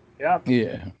too. Yep.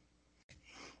 Yeah.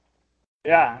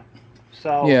 Yeah.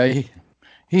 So. Yeah,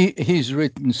 he's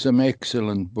written some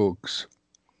excellent books.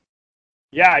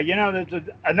 Yeah, you know, there's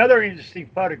another interesting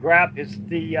photograph is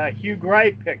the Hugh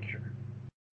Gray picture.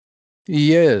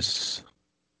 Yes.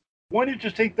 One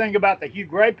interesting thing about the Hugh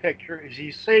Gray picture is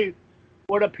you see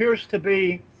what appears to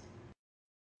be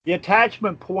the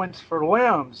attachment points for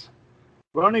limbs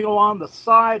running along the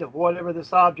side of whatever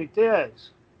this object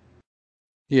is.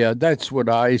 Yeah, that's what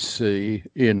I see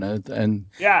in it, and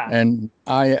yeah, and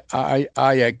I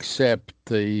accept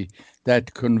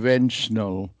that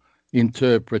conventional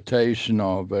interpretation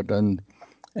of it,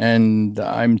 and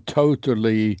I'm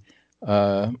totally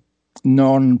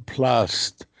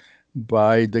nonplussed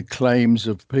by the claims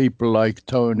of people like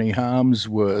Tony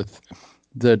Harmsworth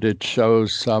that it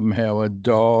shows somehow a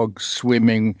dog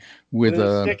swimming with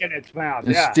a stick in its mouth.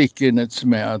 Stick in its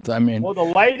mouth. I mean, well,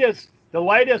 the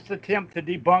latest attempt to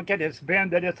debunk it has been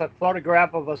that it's a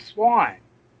photograph of a swan.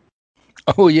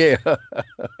 Oh yeah.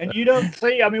 And you don't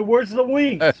see. I mean, where's the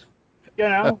wings? You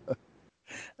know.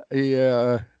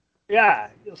 Yeah. Yeah.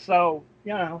 So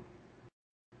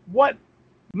what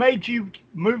made you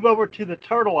move over to the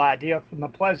turtle idea from the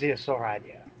plesiosaur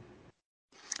idea?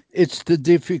 It's the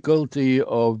difficulty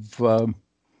of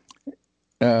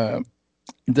the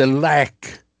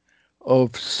lack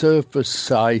of surface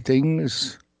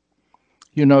sightings.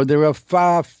 You know, there are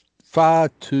far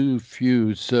too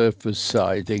few surface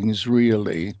sightings,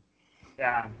 really.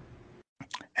 Yeah.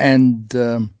 And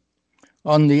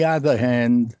on the other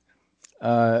hand,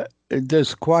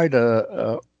 there's quite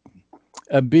a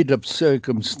bit of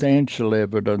circumstantial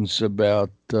evidence about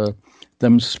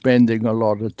them spending a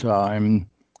lot of time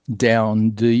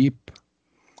down deep.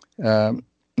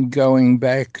 Going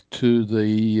back to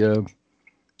the,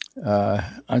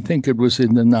 I think it was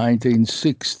in the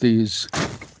 1960s,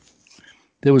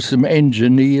 there were some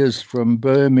engineers from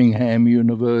Birmingham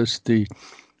University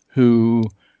who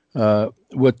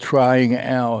were trying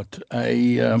out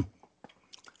a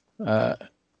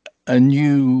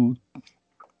new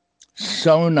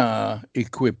sonar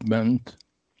equipment,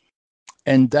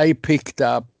 and they picked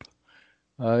up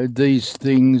these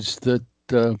things that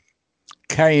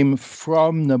came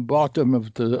from the bottom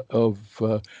of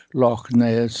Loch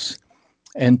Ness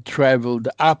and travelled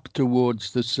up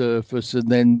towards the surface and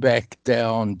then back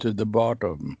down to the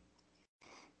bottom.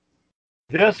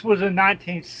 This was in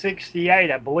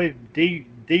 1968, I believe. D.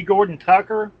 Gordon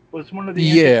Tucker was one of the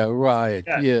Yeah, right.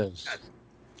 Yes.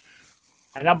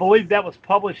 And I believe that was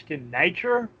published in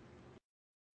Nature.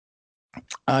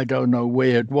 I don't know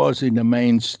where it was, in a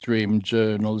mainstream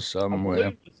journal somewhere. I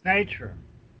believe it was Nature.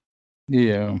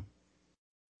 Yeah.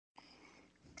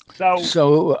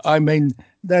 So I mean,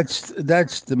 that's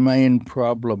the main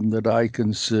problem that I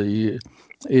can see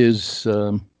is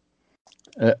that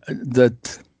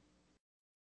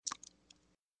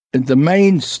the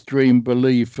mainstream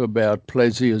belief about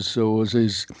plesiosaurs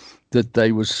is that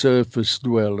they were surface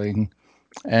dwelling,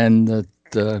 and that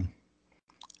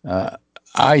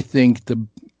I think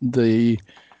the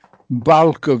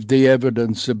bulk of the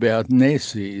evidence about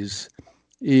Nessies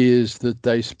is that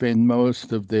they spend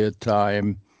most of their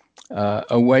time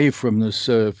away from the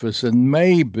surface and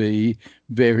maybe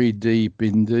very deep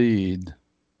indeed.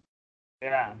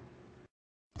 Yeah.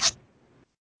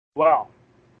 Well,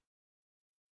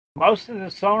 most of the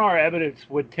sonar evidence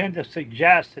would tend to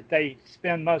suggest that they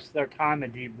spend most of their time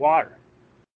in deep water.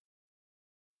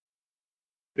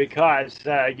 Because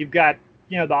you've got,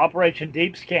 the Operation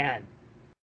Deep Scan.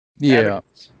 Yeah.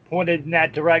 Pointed in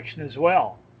that direction as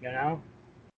well,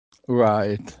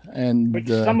 Right. And which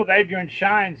some of Adrian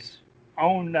Shine's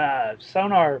own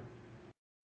sonar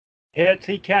hits,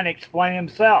 he can't explain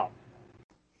himself.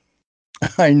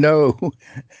 I know.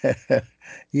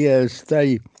 Yes,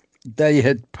 they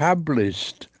had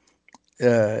published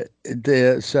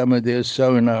some of their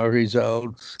sonar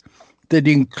results that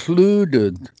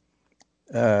included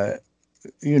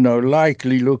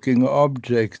likely looking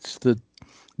objects that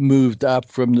moved up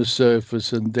from the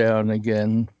surface and down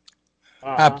again,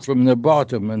 up from the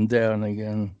bottom and down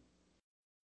again.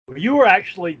 Well, you were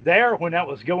actually there when that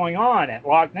was going on at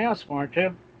Loch Ness, weren't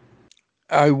you?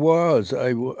 I was.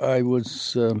 I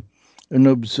was an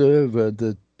observer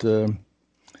that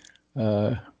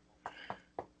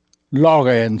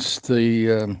Lawrence,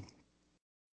 the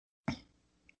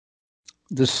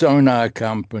sonar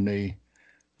company,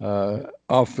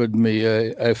 offered me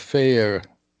a fare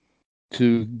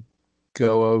to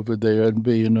go over there and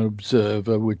be an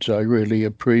observer, which I really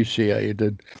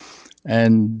appreciated.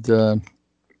 And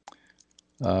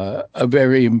a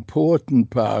very important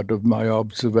part of my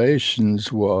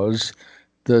observations was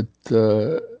that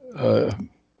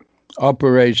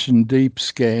Operation Deep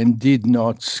Scan did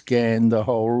not scan the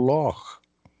whole loch.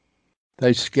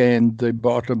 They scanned the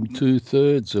bottom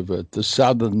 2/3 of it, the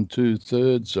southern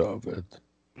 2/3 of it.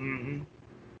 Mm-hmm.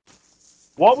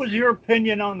 What was your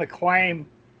opinion on the claim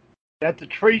that the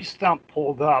tree stump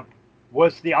pulled up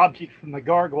was the object from the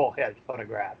gargoyle head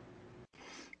photograph?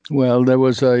 Well, there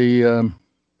was a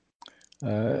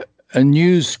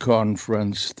news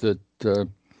conference that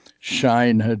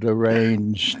Shine had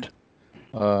arranged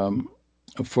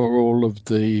for all of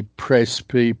the press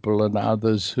people and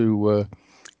others who were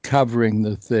covering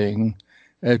the thing,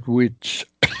 at which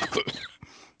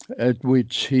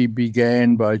he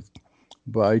began by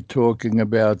talking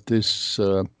about this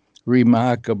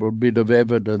remarkable bit of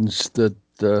evidence that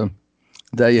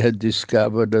they had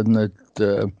discovered and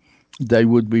that they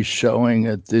would be showing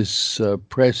at this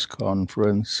press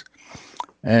conference,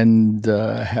 and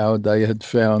how they had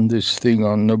found this thing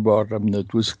on the bottom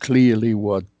that was clearly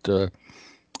what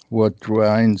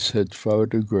Rhines had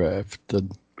photographed.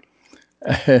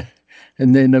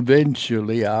 And then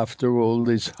eventually, after all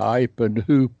this hype and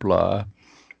hoopla,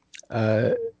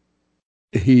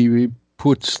 he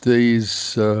puts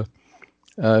these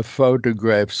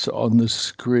photographs on the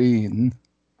screen,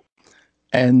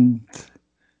 and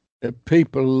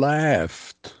people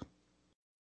laughed.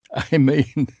 I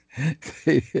mean,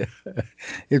 it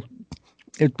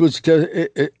was just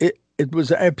it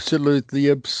was absolutely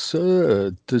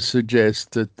absurd to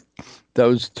suggest that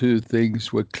those two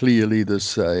things were clearly the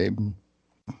same.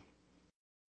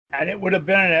 And it would have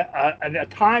been a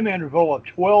time interval of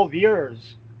 12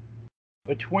 years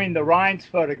between the Rhines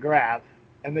photograph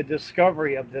and the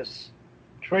discovery of this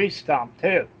tree stump,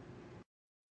 too,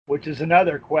 which is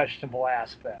another questionable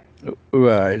aspect.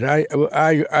 Right.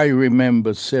 I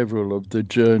remember several of the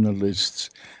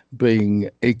journalists being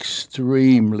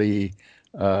extremely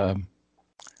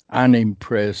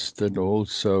unimpressed and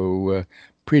also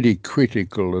pretty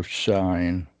critical of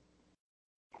Shine.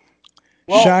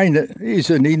 Well, Shine is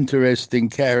an interesting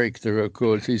character, of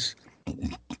course. He's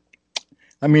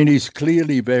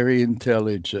clearly very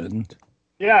intelligent.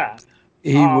 Yeah.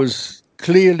 He was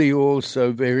clearly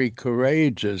also very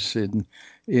courageous in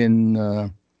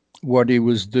what he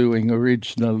was doing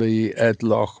originally at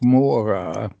Loch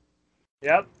Ness.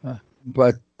 Yep.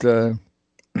 But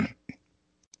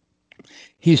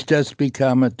he's just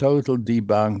become a total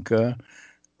debunker,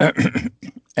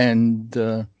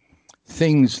 and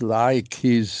things like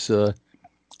his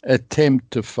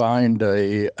attempt to find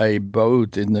a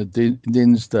boat in the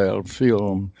Dinsdale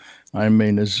film,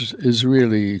 is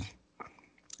really...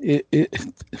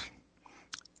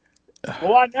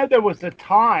 Well, I know there was a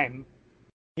time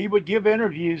he would give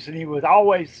interviews and he would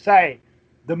always say,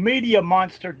 the media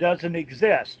monster doesn't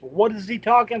exist. What is he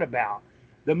talking about?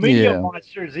 The media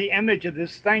monster is the image of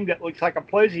this thing that looks like a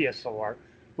plesiosaur,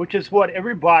 which is what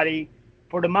everybody,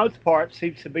 for the most part,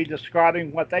 seems to be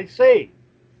describing what they see.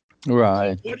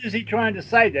 Right. So what is he trying to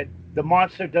say? That the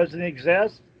monster doesn't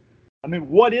exist?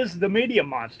 What is the media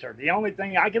monster? The only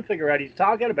thing I can figure out he's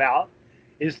talking about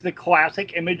is the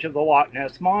classic image of the Loch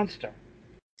Ness Monster.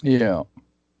 Yeah.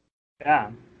 Yeah.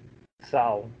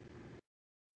 So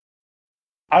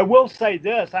I will say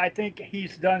this. I think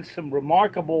he's done some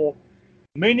remarkable,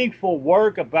 meaningful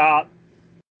work about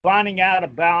finding out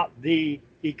about the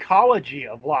ecology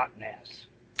of Loch Ness.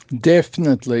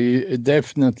 Definitely.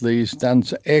 He's done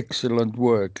some excellent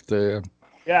work there.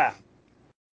 Yeah.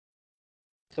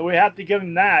 So we have to give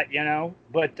him that,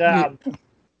 But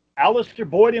Alistair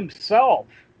Boyd himself,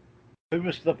 who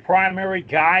was the primary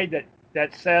guy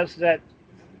that says that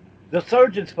the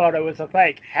surgeon's photo is a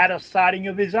fake, had a sighting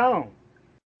of his own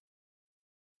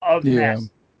of Ness.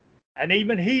 And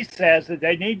even he says that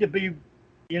they need to be,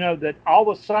 that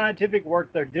all the scientific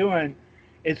work they're doing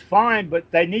is fine, but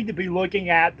they need to be looking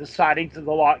at the sightings of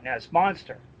the Loch Ness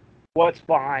Monster. What's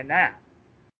behind that?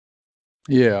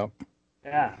 Yeah.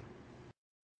 Yeah.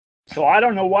 So I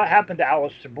don't know what happened to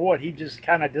Alistair Boyd. He just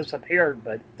kind of disappeared,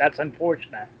 but that's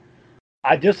unfortunate.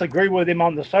 I disagree with him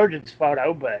on the surgeon's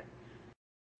photo, but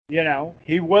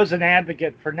he was an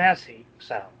advocate for Nessie.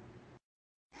 So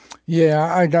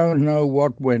Yeah, I don't know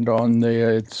what went on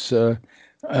there. It's, I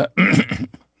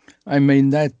mean,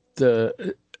 that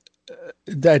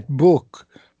book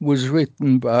was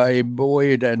written by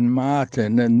Boyd and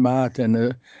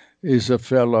Martin is a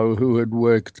fellow who had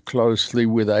worked closely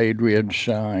with Adrian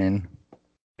Shine.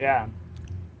 yeah,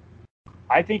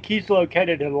 I think he's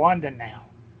located in London now,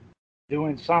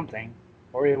 doing something,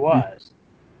 or he was.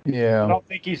 Yeah. I don't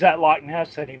think he's at Loch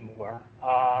Ness anymore.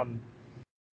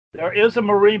 There is a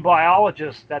marine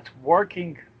biologist that's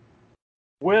working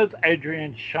with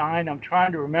Adrian Shine. I'm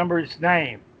trying to remember his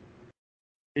name.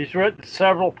 He's written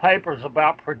several papers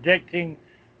about predicting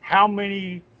how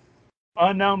many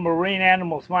unknown marine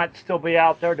animals might still be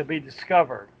out there to be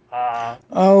discovered.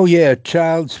 Oh, yeah,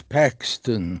 Charles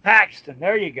Paxton. Paxton,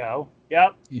 there you go.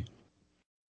 Yep.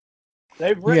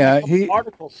 They've written some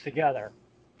articles together.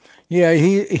 Yeah,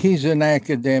 he's an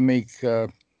academic,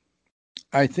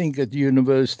 I think, at the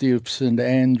University of St.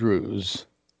 Andrews.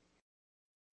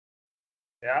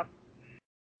 Yeah.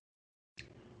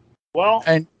 Well,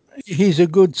 and he's a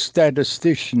good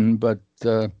statistician, but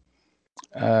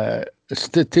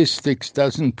statistics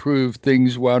doesn't prove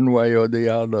things one way or the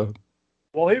other.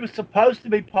 Well, he was supposed to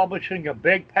be publishing a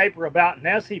big paper about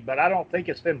Nessie, but I don't think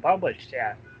it's been published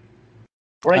yet.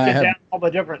 Breaking down all the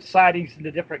different sightings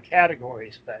into different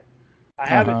categories, but I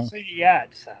haven't seen it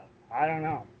yet, so I don't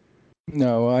know.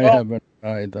 No, I haven't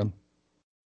either.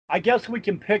 I guess we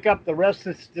can pick up the rest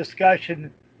of this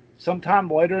discussion sometime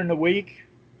later in the week.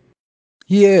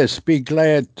 Yes, be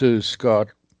glad to, Scott.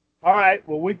 All right.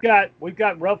 Well, we've got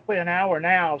roughly an hour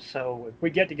now, so if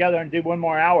we get together and do one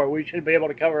more hour, we should be able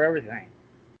to cover everything.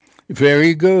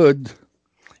 Very good.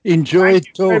 Enjoyed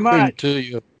talking to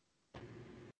you.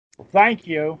 Well, thank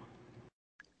you.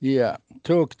 Yeah.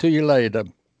 Talk to you later.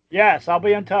 Yes, I'll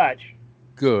be in touch.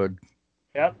 Good.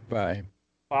 Yep. Bye.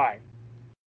 Bye.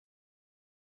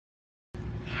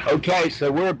 Okay,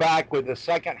 so we're back with the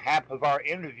second half of our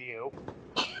interview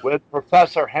with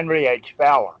Professor Henry H.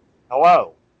 Bauer.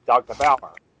 Hello, Dr.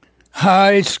 Bauer.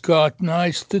 Hi, Scott.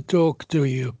 Nice to talk to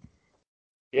you.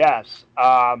 Yes.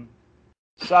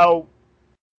 So,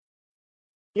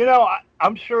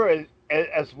 I'm sure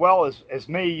as well as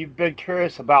me, you've been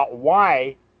curious about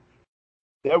why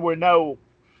there were no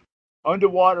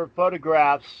underwater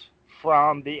photographs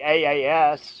from the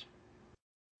AAS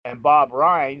and Bob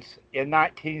Rhines in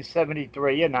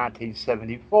 1973 and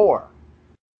 1974.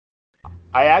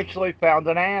 I actually found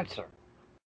an answer.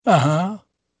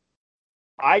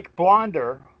 Ike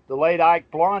Blonder, the late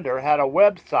Ike Blonder, had a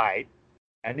website,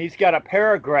 and he's got a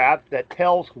paragraph that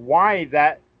tells why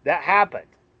that happened.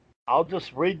 I'll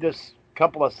just read this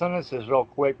couple of sentences real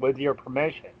quick with your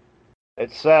permission.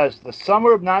 It says, the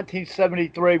summer of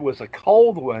 1973 was a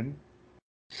cold one,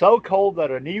 so cold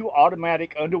that a new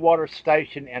automatic underwater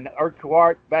station in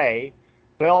Urquhart Bay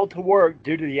failed to work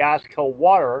due to the ice-cold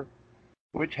water,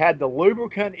 which had the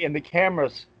lubricant in the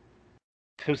cameras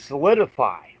to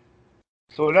solidify.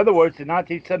 So in other words, in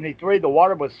 1973, the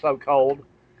water was so cold,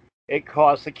 it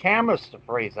caused the cameras to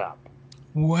freeze up.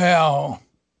 Wow.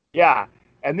 Yeah.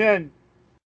 And then,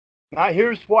 now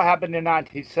here's what happened in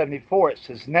 1974. It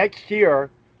says, next year,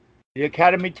 the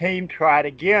Academy team tried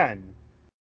again,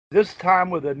 this time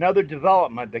with another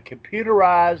development, the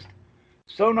computerized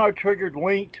sonar-triggered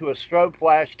link to a strobe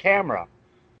flash camera.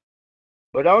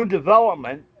 But on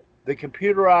development, the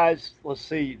computerized, on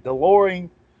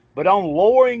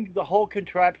lowering the whole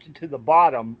contraption to the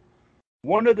bottom,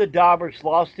 one of the divers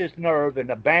lost his nerve and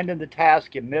abandoned the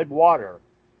task in mid-water.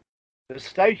 The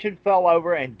station fell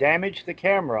over and damaged the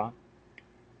camera,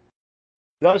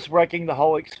 thus wrecking the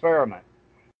whole experiment.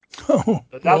 So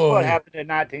that's what happened in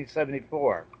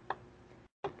 1974.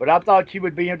 But I thought you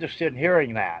would be interested in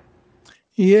hearing that.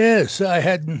 Yes, I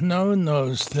hadn't known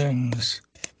those things.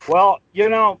 Well,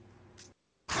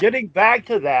 getting back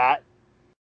to that,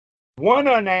 one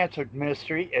unanswered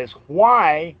mystery is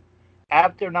why,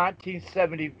 after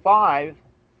 1975,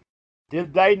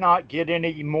 did they not get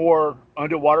any more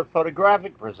underwater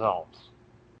photographic results?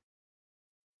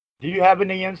 Do you have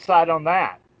any insight on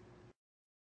that?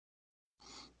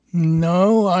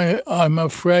 No, I'm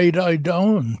afraid I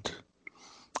don't.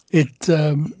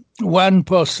 One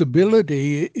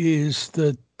possibility is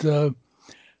that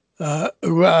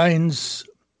Rhines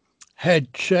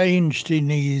had changed in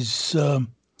his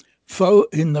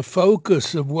in the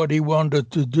focus of what he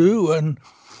wanted to do,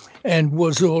 and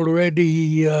was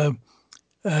already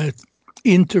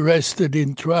interested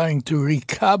in trying to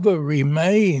recover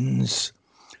remains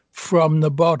from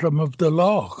the bottom of the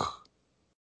loch.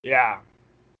 Yeah.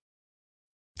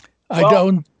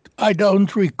 I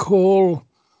don't recall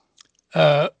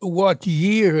what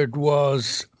year it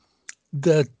was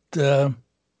that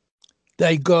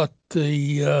they got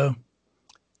the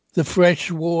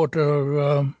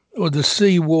freshwater or the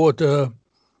seawater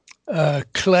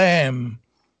clam.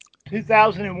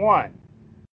 2001.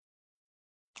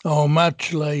 Oh,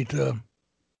 much later.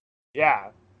 Yeah.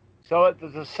 So it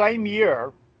was the same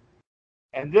year,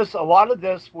 and a lot of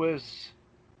this was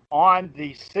on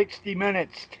the 60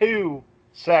 Minutes 2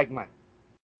 segment,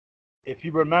 if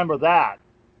you remember that.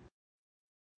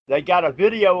 They got a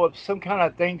video of some kind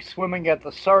of thing swimming at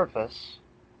the surface.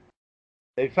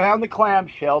 They found the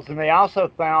clamshells, and they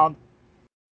also found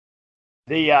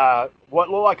the what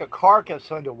looked like a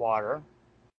carcass underwater,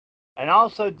 and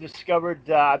also discovered,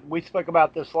 we spoke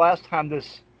about this last time,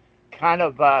 this kind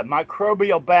of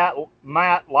microbial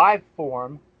mat life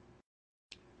form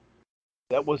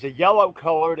that was a yellow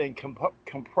colored and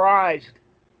comprised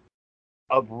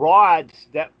of rods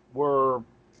that were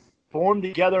formed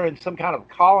together in some kind of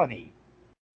colony.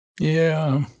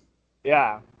 Yeah.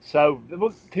 Yeah. So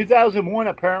 2001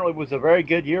 apparently was a very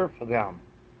good year for them.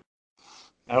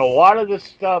 And a lot of this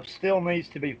stuff still needs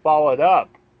to be followed up.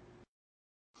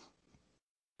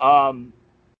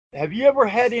 Have you ever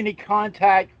had any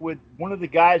contact with one of the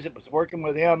guys that was working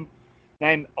with him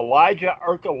named Elijah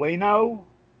Ercolino?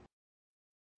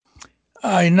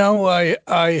 I know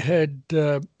I had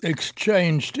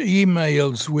exchanged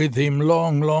emails with him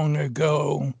long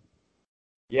ago.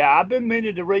 Yeah, I've been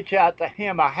meaning to reach out to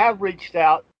him. I have reached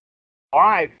out to my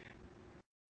wife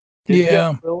to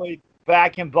get really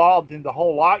back involved in the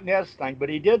whole Loch Ness thing, but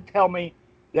he did tell me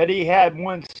that he had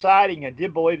one sighting and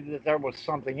did believe that there was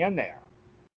something in there.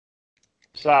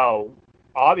 So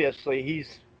obviously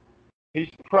he's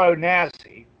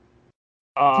pro-Nazi.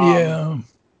 Yeah.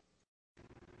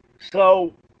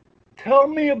 So tell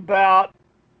me about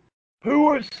who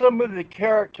are some of the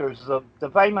characters, the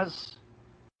famous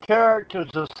characters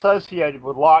associated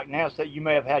with Loch Ness that you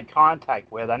may have had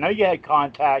contact with. I know you had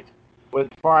contact with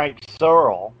Frank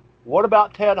Searle. What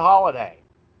about Ted Holliday?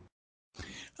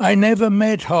 I never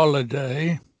met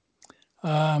Holliday.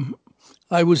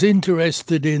 I was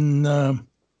interested in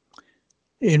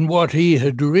what he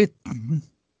had written,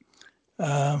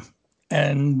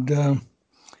 and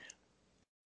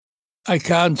I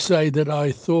can't say that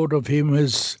I thought of him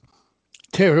as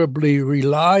terribly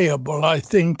reliable. I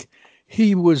think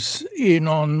he was in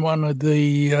on one of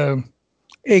the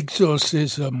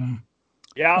exorcism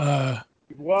he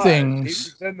was. things.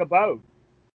 He was in the boat.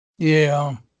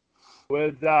 Yeah.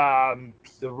 With the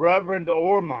Reverend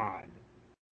Ormond.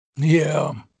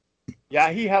 Yeah.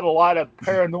 Yeah, he had a lot of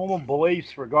paranormal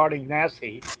beliefs regarding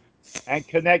Nessie and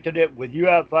connected it with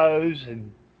UFOs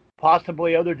and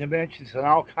possibly other dimensions and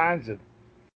all kinds of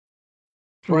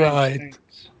strange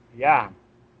things. Yeah.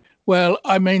 Well,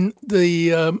 I mean,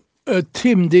 the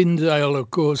Tim Dindale,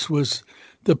 of course, was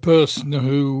the person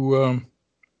who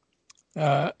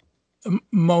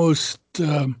most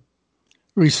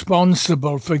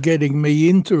responsible for getting me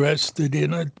interested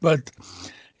in it. But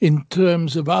in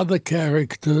terms of other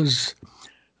characters,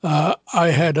 I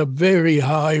had a very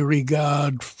high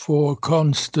regard for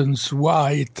Constance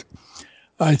White.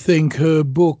 I think her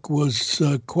book was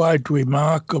quite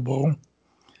remarkable.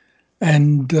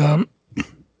 And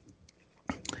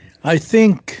I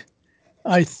think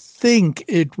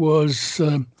it was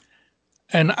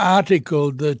an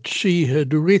article that she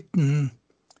had written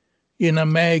in a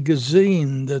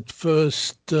magazine that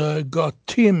first got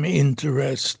Tim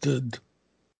interested.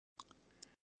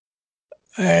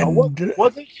 And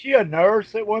wasn't she a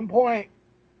nurse at one point?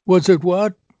 Was it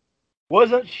what?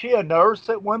 Wasn't she a nurse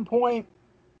at one point?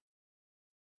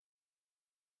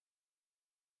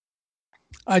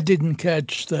 I didn't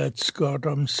catch that, Scott.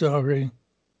 I'm sorry.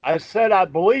 I said I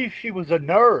believe she was a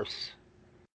nurse.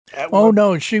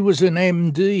 No, she was an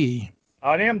MD.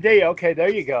 An MD. Okay, there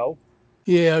you go.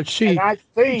 Yeah,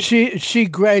 she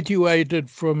graduated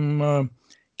from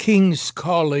King's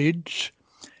College,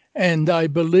 and I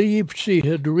believe she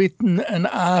had written an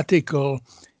article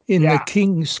in the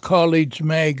King's College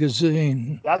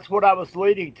magazine. That's what I was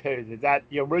leading to, that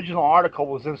the original article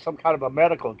was in some kind of a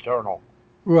medical journal.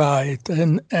 Right.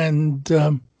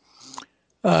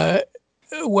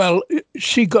 Well,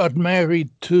 she got married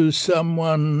to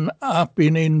someone up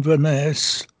in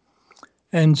Inverness,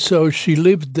 and so she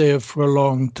lived there for a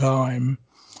long time.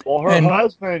 Well, her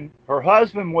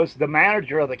husband was the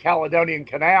manager of the Caledonian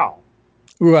Canal.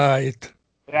 Right.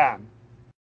 Yeah.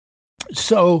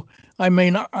 So, I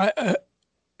mean,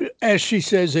 as she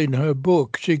says in her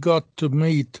book, she got to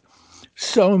meet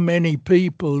so many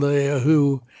people there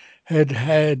who had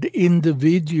had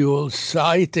individual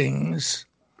sightings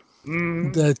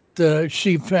that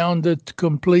she found it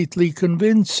completely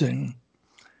convincing.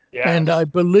 Yes. And I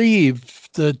believe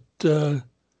that,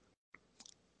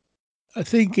 I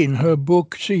think in her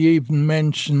book she even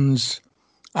mentions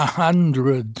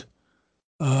 100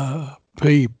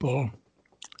 people.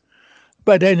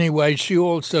 But anyway, she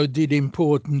also did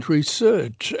important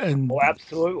research. And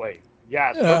absolutely.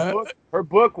 Yes. Her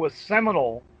book was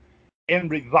seminal in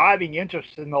reviving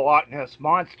interest in the Loch Ness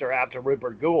Monster after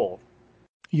Rupert Gould.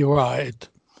 You're right.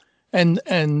 And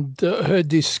her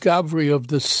discovery of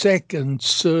the second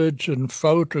surgeon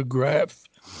photograph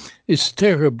is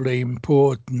terribly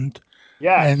important.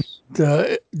 Yes.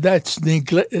 And that's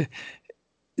the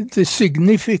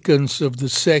significance of the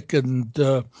second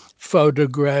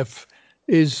photograph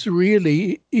is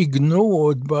really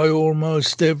ignored by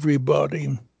almost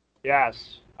everybody.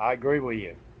 Yes, I agree with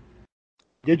you.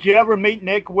 Did you ever meet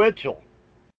Nick Witchell?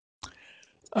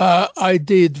 I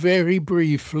did very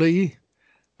briefly.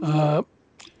 I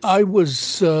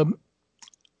was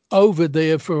over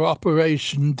there for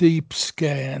Operation Deep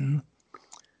Scan,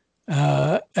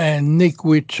 and Nick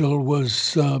Witchell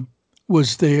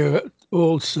was there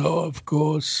also, of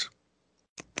course.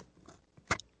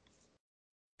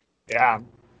 Yeah.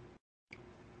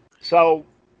 So,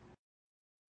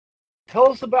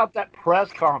 tell us about that press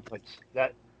conference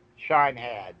that Shine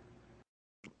had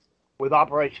with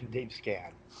Operation Deep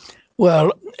Scan.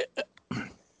 Well,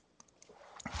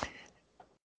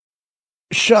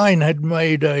 Shine had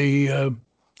made a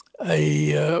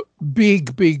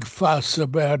big fuss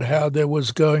about how there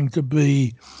was going to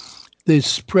be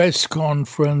this press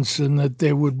conference and that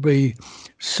there would be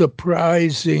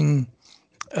surprising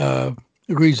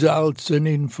results and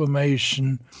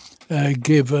information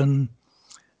given.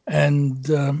 And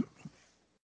the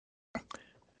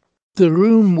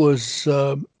room was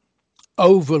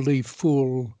overly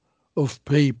full of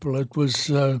people. It was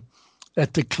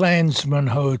at the Klansman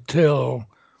Hotel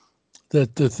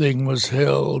that the thing was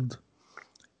held.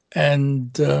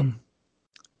 And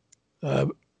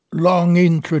long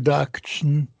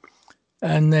introduction,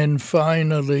 and then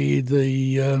finally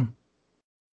the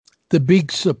big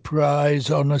surprise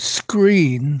on a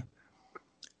screen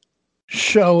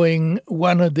showing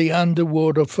one of the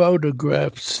underwater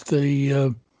photographs,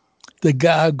 the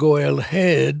gargoyle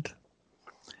head,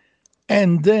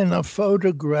 and then a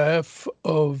photograph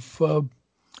of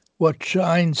what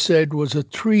Shine said was a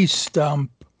tree stump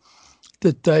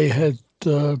that they had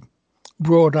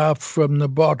brought up from the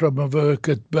bottom of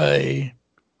Urquhart Bay.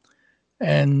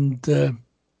 And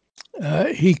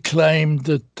he claimed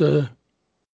that the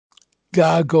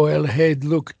gargoyle head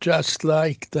looked just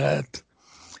like that.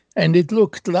 And it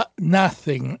looked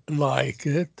nothing like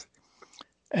it.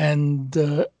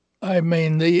 And I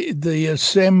mean, the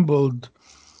assembled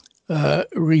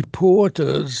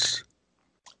reporters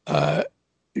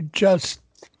just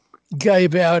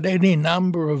gave out any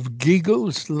number of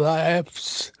giggles,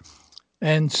 laughs,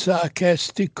 and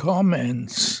sarcastic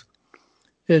comments.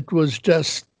 It was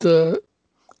just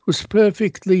was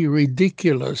perfectly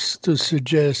ridiculous to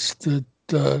suggest that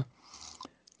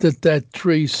that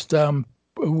tree stump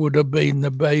would have been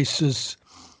the basis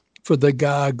for the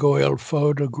gargoyle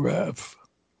photograph.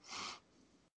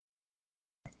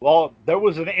 Well, there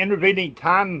was an intervening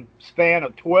time span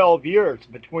of 12 years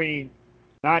between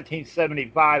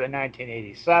 1975 and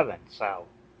 1987. So,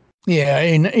 yeah,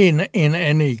 in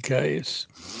any case,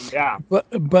 yeah.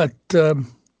 But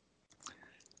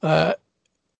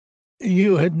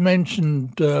you had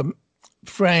mentioned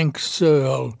Frank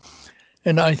Searle,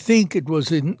 and I think it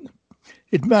must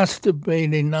have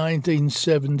been in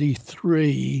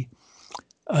 1973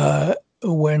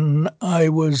 when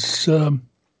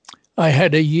I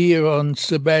had a year on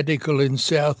sabbatical in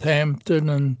Southampton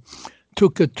and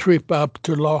took a trip up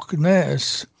to Loch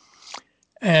Ness.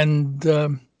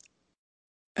 And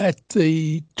at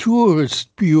the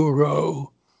tourist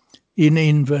bureau in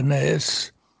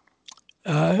Inverness,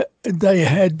 they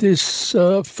had this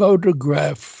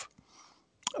photograph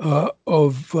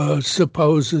of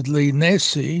supposedly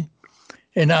Nessie,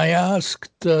 and I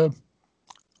asked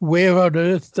where on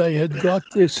earth they had got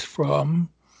this from,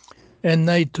 and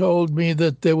they told me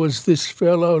that there was this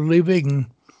fellow living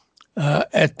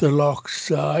at the loch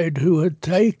side who had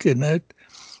taken it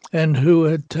and who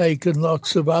had taken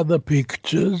lots of other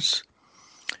pictures.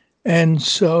 And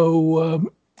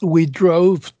so we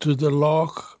drove to the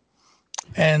loch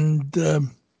and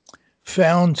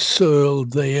found Searle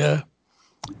there.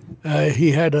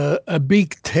 He had a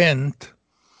big tent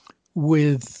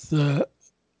with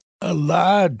a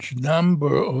large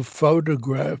number of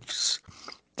photographs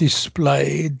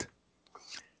displayed,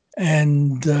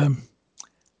 and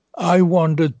I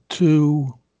wanted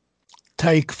to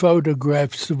take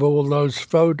photographs of all those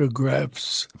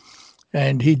photographs,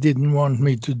 and he didn't want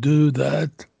me to do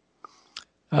that,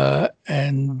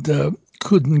 and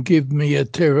couldn't give me a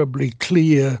terribly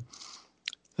clear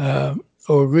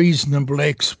or reasonable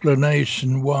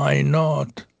explanation why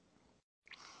not.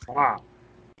 Wow.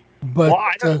 But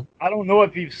Well, I don't know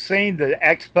if you've seen the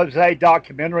expose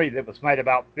documentary that was made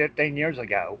about 15 years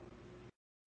ago,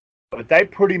 but they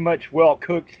pretty much well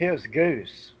cooked his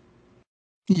goose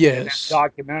in that yes,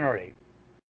 documentary.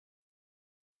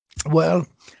 well,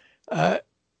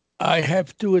 I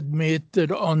have to admit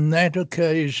that on that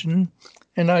occasion,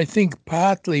 and I think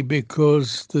partly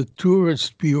because the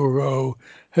Tourist Bureau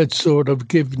had sort of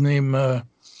given him a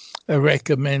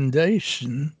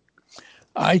recommendation,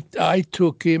 I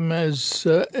took him as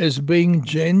being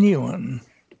genuine.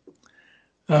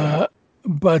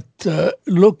 But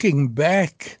looking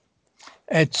back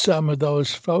at some of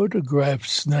those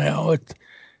photographs now,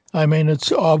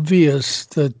 it's obvious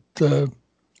that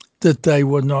they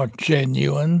were not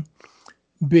genuine,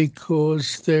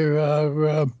 because there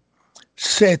are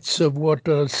sets of what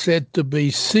are said to be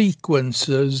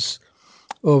sequences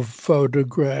of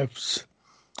photographs.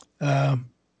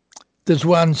 There's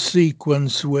one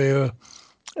sequence where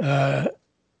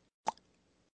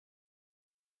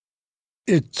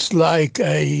it's like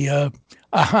a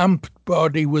humped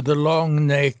body with a long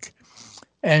neck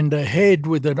and a head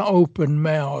with an open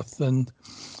mouth, and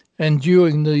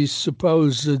during the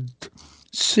supposed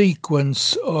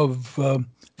sequence of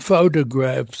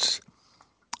photographs,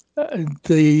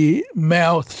 the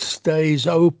mouth stays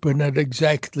open at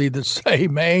exactly the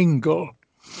same angle.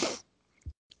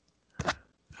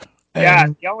 Yeah,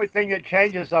 the only thing that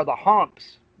changes are the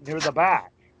humps near the back.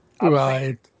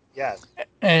 Right. Yes.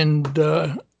 And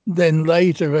then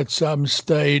later at some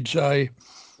stage I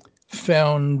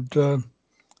found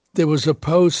there was a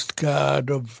postcard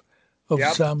of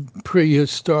some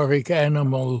prehistoric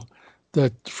animal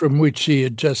from which he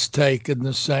had just taken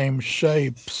the same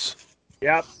shapes.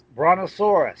 Yep,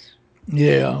 Brontosaurus.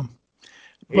 Yeah.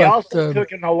 He also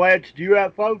took an alleged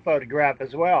UFO photograph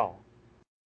as well.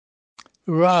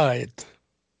 Right.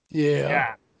 Yeah.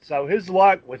 Yeah. So his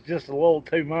luck was just a little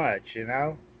too much, you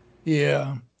know?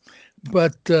 Yeah.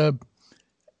 But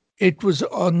it was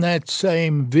on that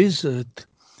same visit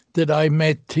that I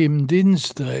met Tim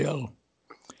Dinsdale,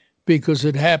 because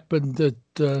it happened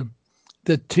that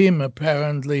Tim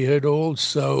apparently had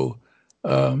also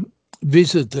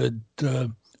visited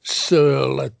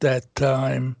Searle at that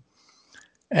time.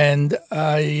 And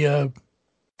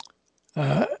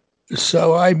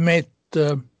so I met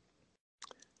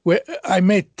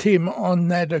Tim on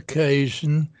that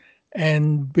occasion,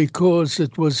 and because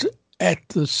it was at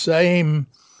the same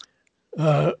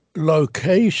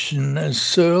location as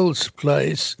Searle's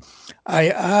place, I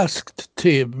asked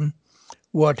Tim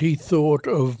what he thought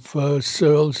of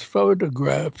Searle's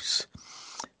photographs,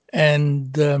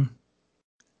 and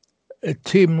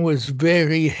Tim was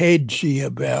very hedgy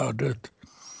about it.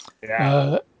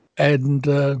 Yeah.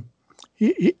 And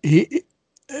he,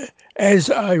 as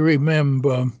I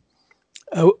remember,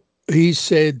 he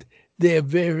said they're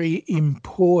very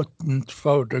important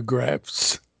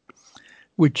photographs,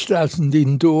 which doesn't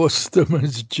endorse them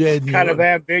as genuine. It's kind of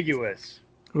ambiguous.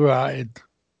 Right.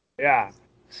 Yeah.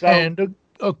 So, and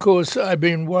of course, I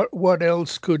mean, what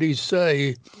else could he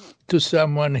say to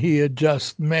someone he had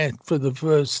just met for the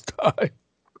first time?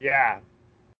 Yeah.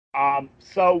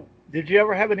 So, did you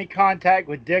ever have any contact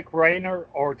with Dick Rayner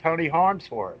or Tony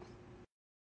Harmsworth?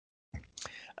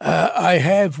 I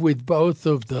have with both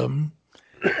of them,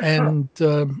 and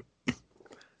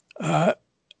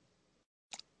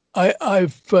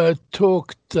I've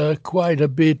talked quite a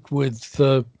bit with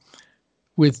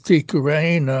Dick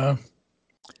Rayner,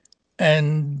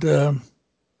 and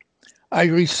I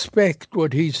respect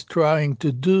what he's trying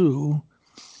to do.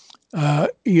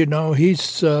 He's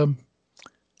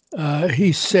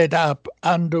set up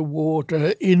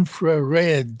underwater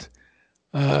infrared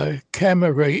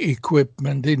camera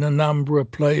equipment in a number of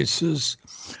places,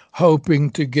 hoping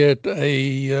to get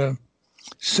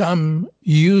some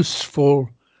useful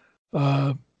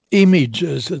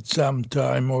images at some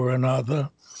time or another.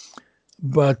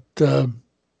 But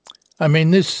I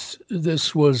mean, this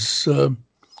was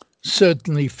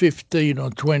certainly 15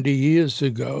 or 20 years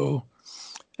ago,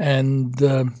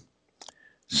 and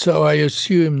so I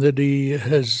assume that he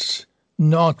has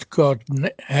not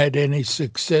had any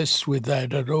success with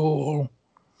that at all.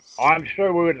 I'm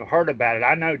sure we would have heard about it.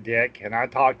 I know Dick, and I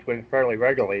talk to him fairly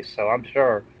regularly, so I'm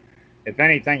sure if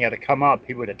anything had come up,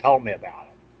 he would have told me about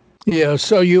it. Yeah,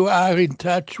 so you are in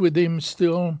touch with him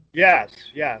still? Yes,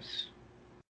 yes.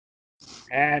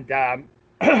 And I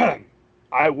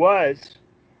was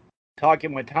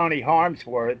talking with Tony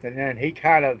Harmsworth, and then he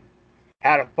kind of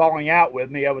had a falling out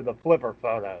with me over the flipper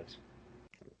photos.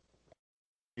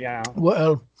 Yeah.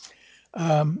 Well,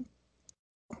 I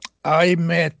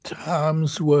met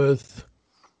Harmsworth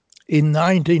in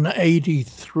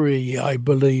 1983, I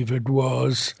believe it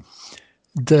was,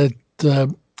 that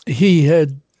he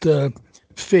had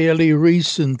fairly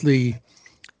recently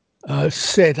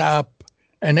set up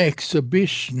an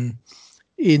exhibition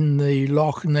in the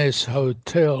Loch Ness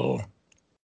Hotel.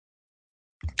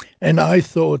 And I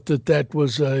thought that that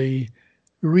was a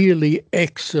really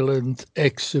excellent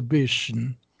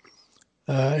exhibition.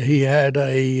 He had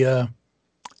a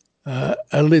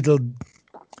little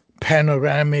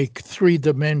panoramic,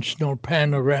 three-dimensional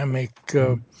panoramic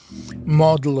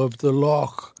model of the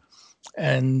loch,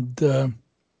 and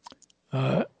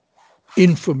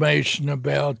information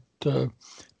about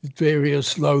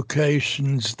various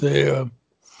locations there.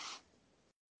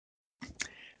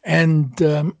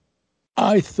 And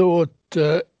I thought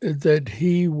that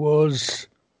he was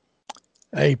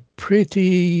a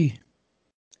pretty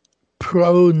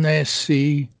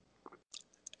pro-Nessie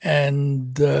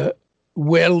and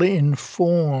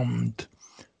well-informed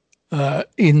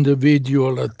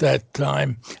individual at that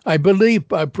time. I believe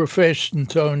by profession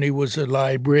Tony was a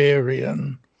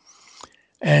librarian,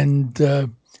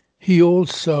 and he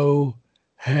also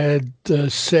had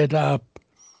set up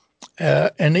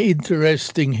an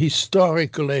interesting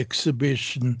historical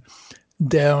exhibition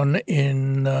down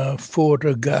in Fort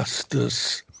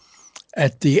Augustus,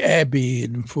 at the Abbey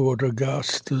in Fort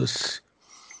Augustus.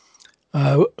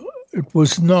 It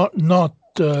was not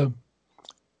a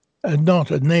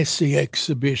Nessie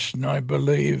exhibition, I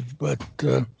believe, but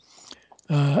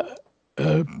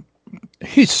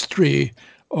history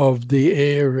of the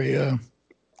area.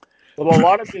 Well, a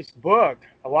lot of his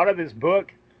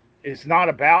book is not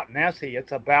about Nessie.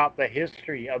 It's about the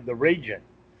history of the region.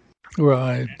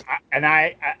 Right. And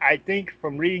I think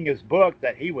from reading his book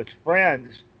that he was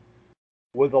friends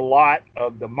with a lot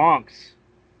of the monks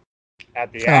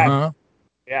at the Abbey.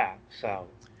 Yeah, so.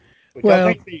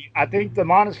 Well, I think the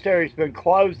monastery's been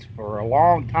closed for a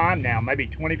long time now, maybe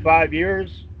 25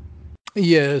 years.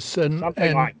 Yes,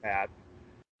 Something like that.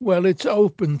 Well, it's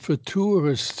open for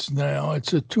tourists now.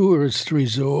 It's a tourist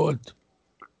resort.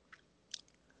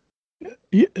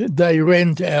 They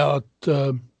rent out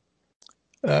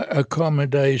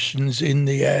accommodations in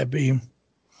the Abbey.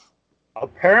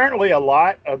 Apparently, a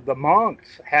lot of the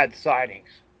monks had sightings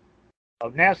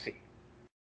of Nessie.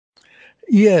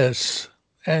 Yes,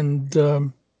 and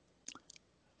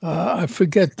I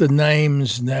forget the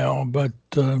names now, but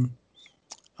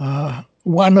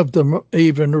one of them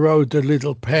even wrote a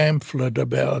little pamphlet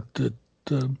about it.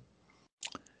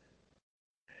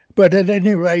 But at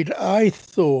any rate, I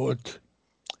thought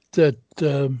that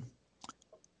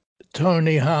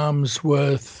Tony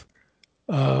Harmsworth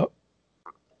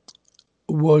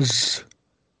was,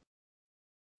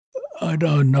 I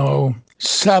don't know,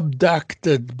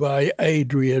 subducted by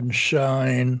Adrian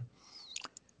Shine.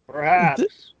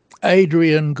 Perhaps.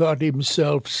 Adrian got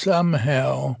himself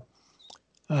somehow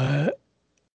to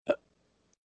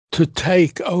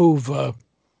take over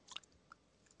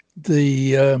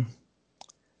the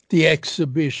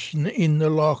exhibition in the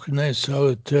Loch Ness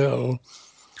Hotel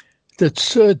that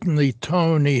certainly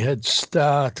Tony had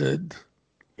started.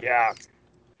 Yeah.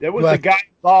 There was a guy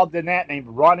involved in that named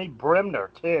Ronnie Bremner,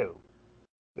 too,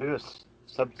 who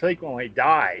subsequently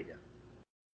died.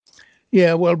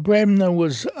 Yeah, well, Bremner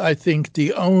was, I think,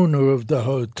 the owner of the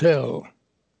hotel.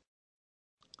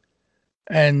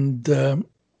 And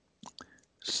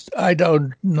I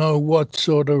don't know what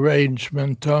sort of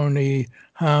arrangement Tony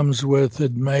Harmsworth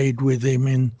had made with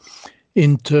him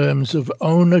in terms of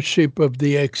ownership of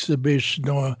the exhibition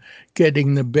or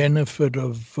getting the benefit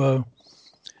of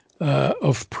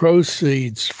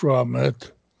proceeds from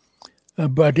it.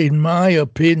 But in my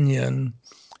opinion,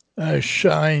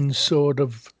 Shine sort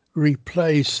of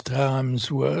replaced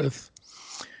Harmsworth.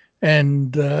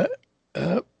 And a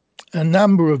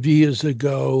number of years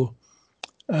ago,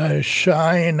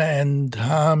 Shine and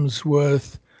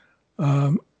Harmsworth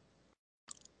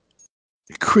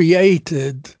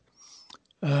created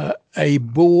a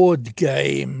board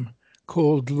game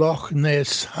called Loch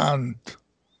Ness Hunt.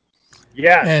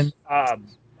 Yes, and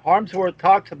Harmsworth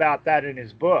talks about that in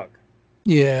his book.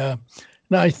 Yeah,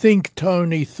 and I think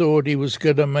Tony thought he was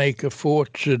going to make a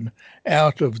fortune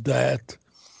out of that,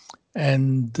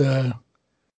 and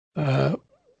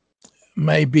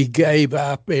maybe gave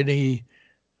up any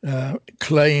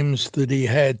claims that he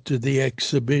had to the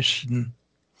exhibition.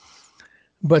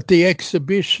 But the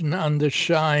exhibition under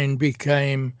Shine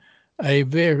became a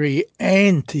very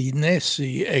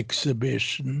anti-Nessie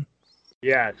exhibition.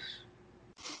 Yes.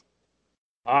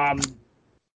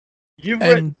 You've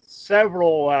written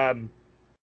several.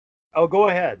 Oh, go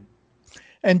ahead.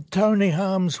 And Tony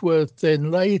Harmsworth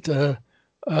then later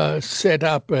set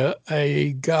up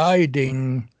a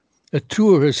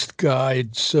tourist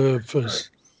guide service,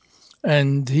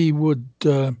 and he would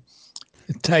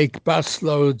take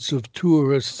busloads of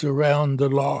tourists around the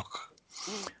loch,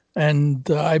 and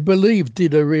I believe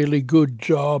did a really good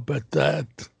job at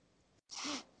that.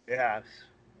 Yes.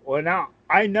 Well, now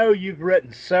I know you've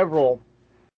written several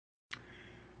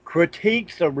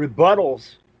critiques or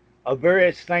rebuttals of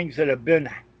various things that have been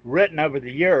written over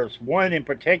the years. One in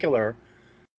particular,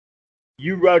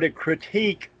 you wrote a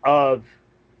critique of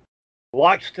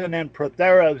Loxton and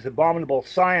Prothero's Abominable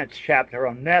Science chapter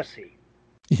on Nessie.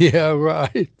 Yeah,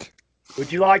 right.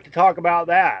 Would you like to talk about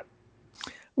that?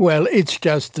 Well, it's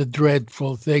just a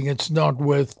dreadful thing. It's not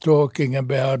worth talking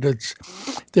about.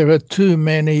 There are too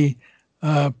many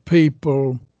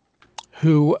people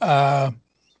who are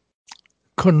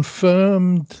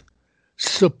confirmed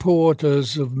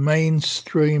supporters of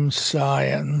mainstream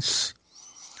science,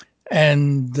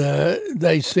 and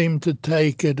they seem to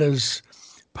take it as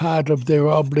part of their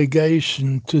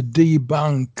obligation to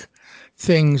debunk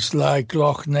things like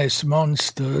Loch Ness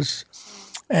Monsters,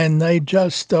 and they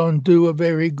just don't do a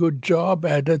very good job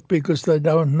at it because they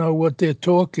don't know what they're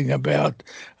talking about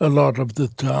a lot of the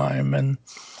time. And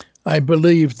I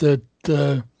believe that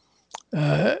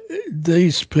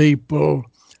these people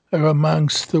are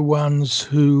amongst the ones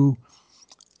who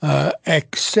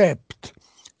accept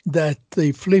that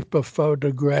the flipper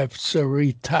photographs are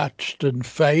retouched and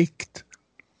faked,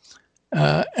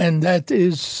 and that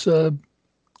is,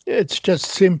 it's just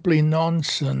simply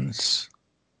nonsense.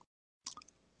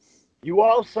 You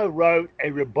also wrote a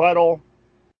rebuttal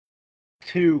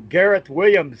to Gareth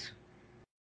Williams'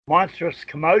 Monstrous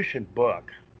Commotion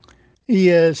book.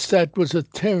 Yes, that was a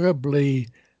terribly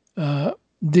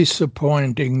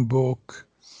disappointing book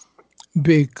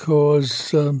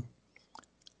because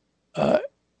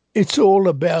it's all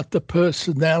about the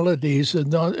personalities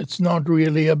and it's not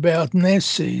really about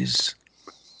Nessies.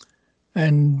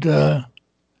 And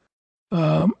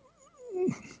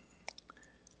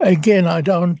again, I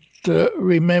don't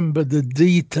remember the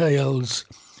details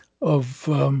of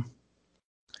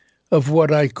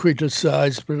what I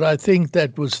criticized, but I think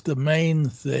that was the main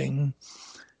thing.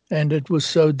 And it was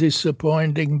so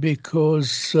disappointing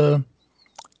because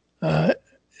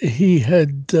he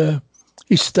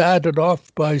started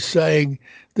off by saying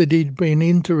that he'd been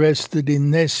interested in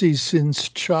Nessie since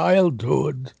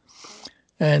childhood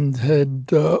and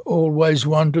had always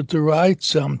wanted to write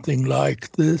something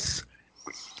like this.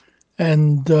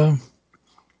 And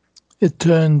it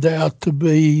turned out to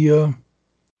be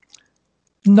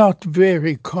not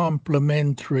very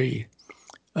complimentary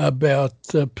about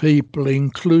people,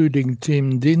 including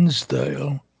Tim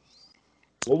Dinsdale.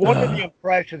 Well, one of the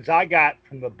impressions I got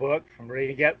from the book, from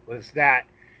reading it, was that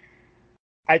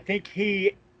I think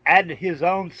he added his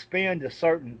own spin to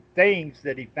certain things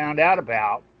that he found out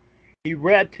about. He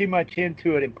read too much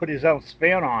into it and put his own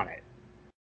spin on it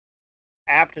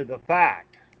after the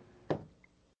fact.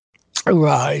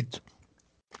 Right.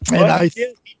 But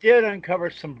he did uncover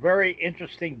some very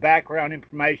interesting background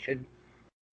information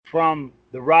from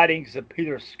the writings of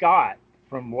Peter Scott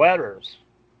from letters.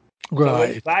 Right. So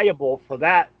it's valuable for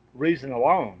that reason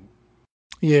alone.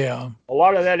 Yeah. A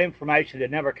lot of that information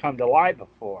had never come to light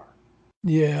before.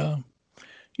 Yeah.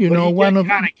 He kind of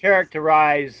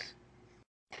characterize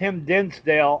Tim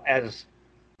Dinsdale as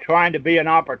trying to be an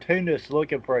opportunist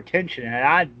looking for attention, and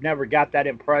I never got that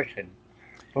impression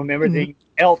from everything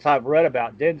else I've read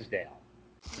about Dinsdale.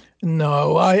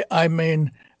 No, I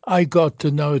mean, I got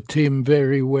to know Tim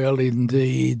very well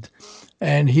indeed,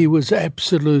 and he was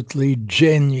absolutely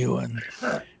genuine.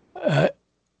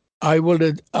 I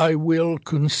will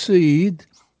concede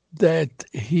that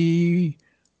he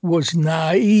was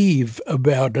naive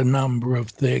about a number of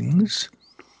things,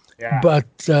 but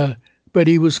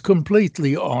he was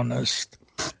completely honest,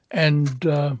 and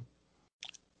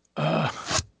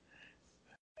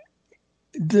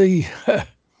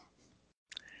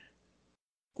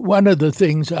one of the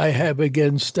things I have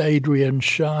against Adrian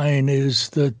Shine is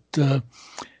that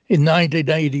in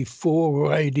 1984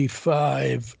 or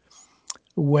 85,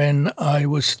 when I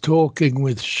was talking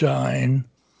with Shine,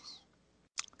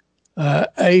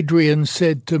 Adrian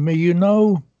said to me,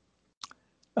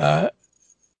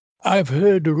 I've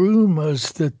heard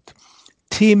rumors that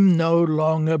Tim no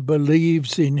longer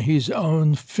believes in his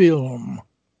own film.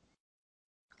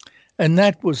 And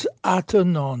that was utter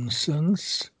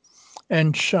nonsense.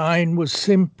 And Shine was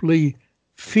simply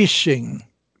fishing.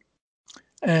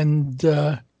 And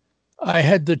I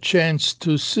had the chance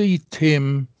to see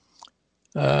Tim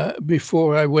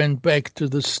before I went back to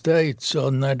the States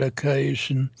on that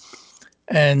occasion.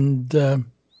 And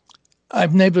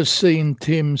I've never seen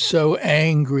Tim so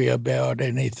angry about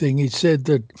anything. He said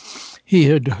that he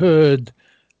had heard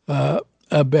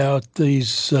about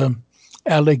these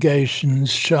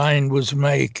allegations Shine was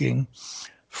making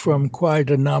from quite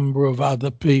a number of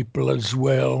other people as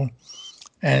well.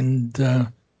 And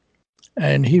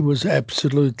he was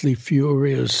absolutely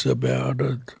furious about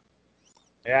it.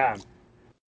 Yeah.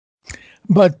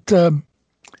 But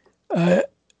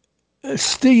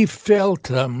Steve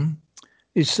Feltham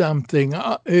is a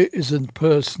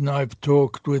person I've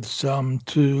talked with some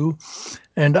too,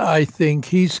 and I think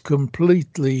he's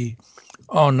completely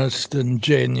honest and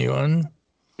genuine.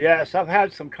 Yes, I've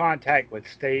had some contact with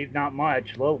Steve, not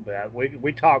much, a little bit.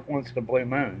 We talk once in a blue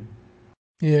moon.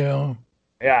 Yeah.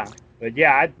 Yeah, but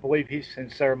yeah, I believe he's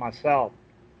sincere myself.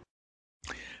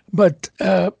 But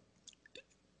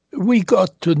we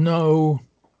got to know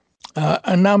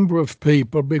a number of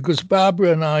people because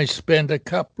Barbara and I spent a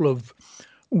couple of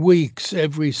weeks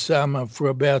every summer for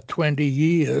about 20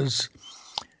 years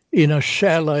in a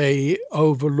chalet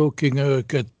overlooking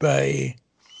Urquhart Bay.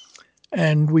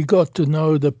 And we got to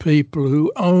know the people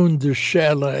who owned the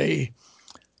chalet,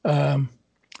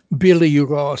 Billy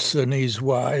Ross and his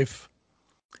wife.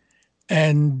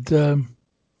 And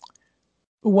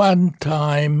one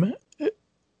time,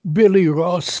 Billy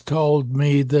Ross told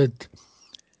me that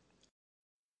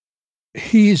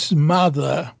his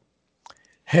mother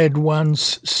had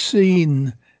once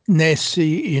seen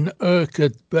Nessie in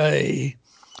Urquhart Bay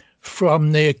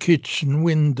from their kitchen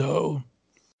window.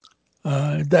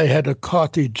 They had a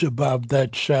cottage above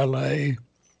that chalet.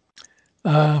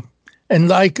 And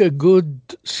like a good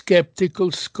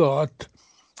skeptical Scot,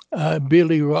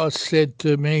 Billy Ross said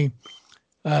to me,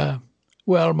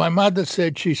 well, my mother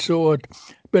said she saw it,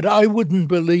 but I wouldn't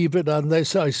believe it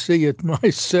unless I see it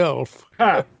myself.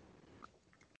 Huh.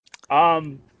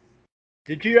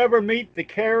 Did you ever meet the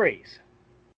Careys?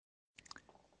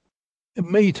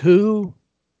 Meet who?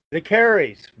 The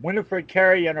Careys, Winifred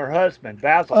Carey and her husband,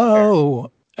 Basil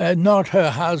Oh, not her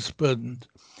husband,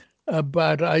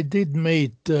 but I did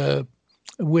meet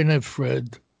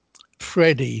Winifred,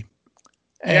 Freddie.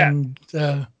 And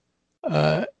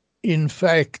in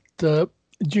fact,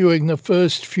 during the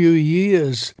first few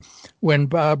years when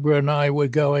Barbara and I were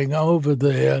going over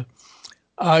there,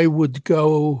 I would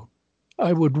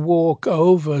walk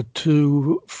over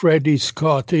to Freddie's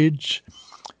cottage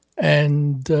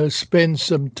and spend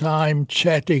some time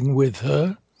chatting with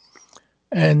her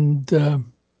and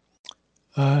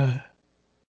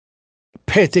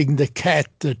petting the cat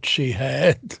that she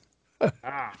had.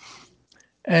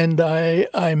 And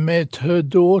I met her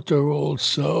daughter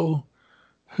also,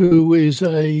 who is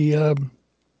an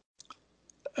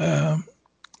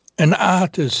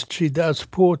artist. She does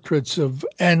portraits of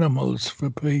animals for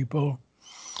people,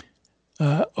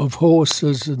 of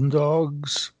horses and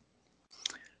dogs.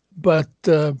 But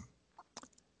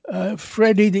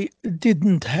Freddie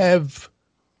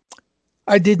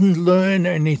I didn't learn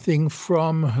anything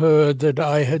from her that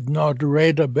I had not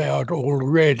read about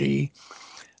already,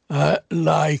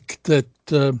 like that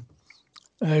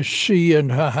she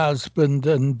and her husband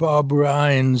and Bob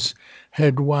Rhines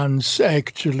had once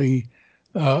actually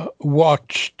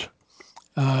watched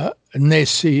a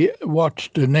Nessie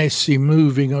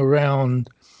moving around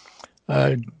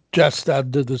just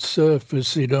under the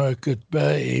surface in Urquhart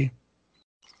Bay.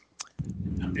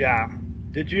 Yeah.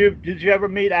 Did you ever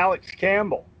meet Alex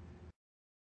Campbell?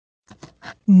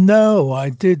 No, I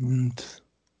didn't.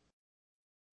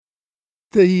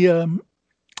 When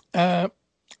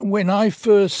I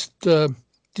first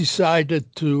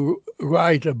decided to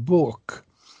write a book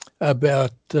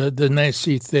about the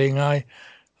Nessie thing, I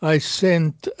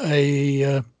sent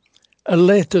a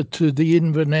letter to the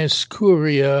Inverness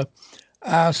Courier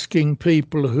asking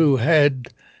people who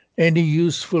had any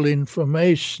useful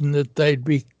information that they'd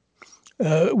be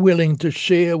willing to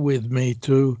share with me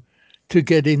to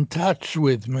get in touch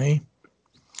with me.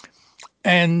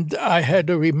 And I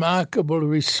had a remarkable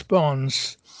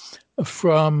response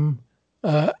from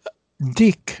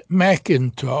Dick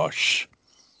McIntosh.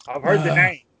 I've heard the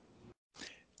name.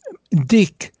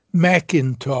 Dick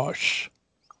McIntosh.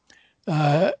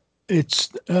 It's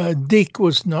Dick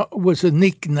was a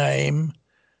nickname,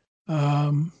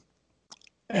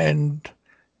 and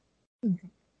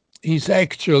his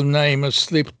actual name has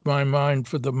slipped my mind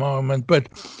for the moment, but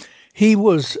he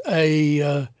was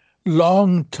a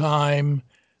long time,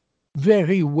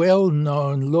 very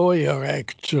well-known lawyer,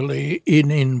 actually,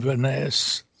 in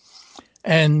Inverness.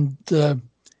 And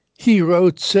he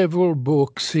wrote several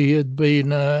books. He had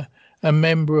been a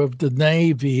member of the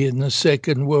Navy in the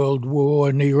Second World War,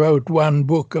 and he wrote one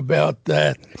book about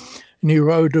that. And he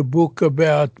wrote a book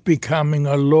about becoming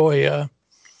a lawyer,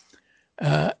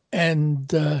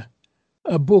 and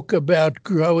a book about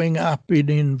growing up in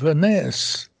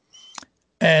Inverness.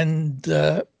 And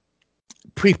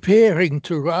preparing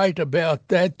to write about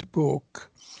that book,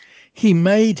 he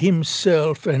made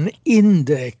himself an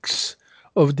index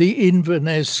of the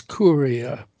Inverness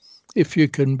Courier, if you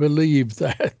can believe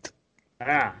that.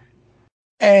 Ah.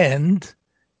 And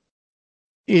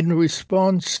in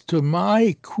response to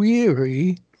my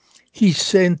query, he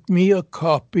sent me a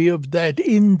copy of that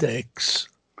index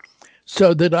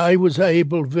so that I was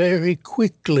able very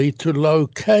quickly to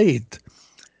locate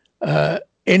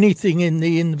anything in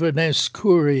the Inverness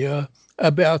Courier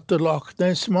about the Loch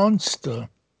Ness Monster.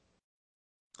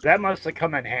 That must have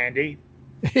come in handy.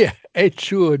 Yeah, it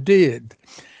sure did.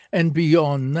 And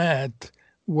beyond that,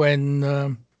 when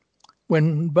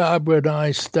Barbara and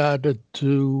I started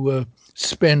to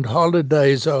spend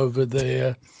holidays over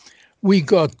there, we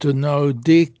got to know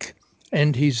Dick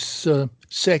and his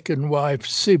second wife,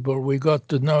 Sybil. We got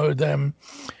to know them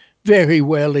very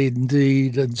well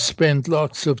indeed and spent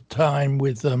lots of time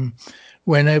with them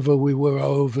whenever we were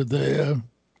over there.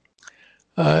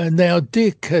 Now,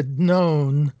 Dick had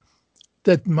known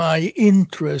that my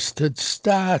interest had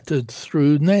started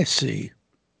through Nessie,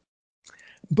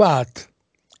 but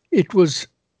it was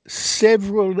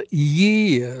several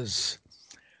years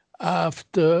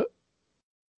after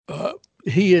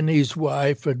he and his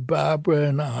wife and Barbara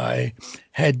and I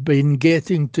had been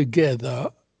getting together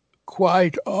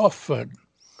quite often.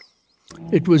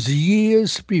 It was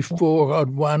years before,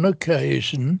 on one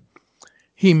occasion,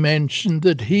 he mentioned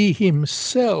that he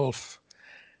himself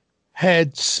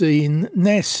had seen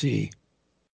Nessie.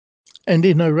 And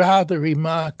in a rather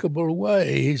remarkable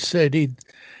way, he said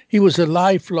he was a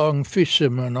lifelong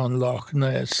fisherman on Loch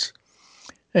Ness.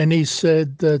 And he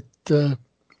said that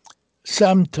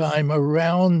sometime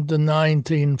around the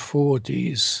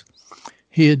 1940s,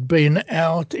 he had been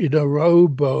out in a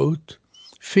rowboat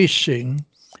fishing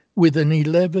with an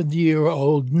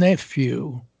 11-year-old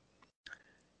nephew.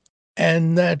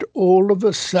 And that all of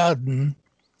a sudden,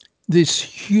 this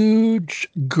huge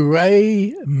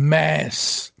grey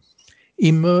mass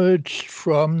emerged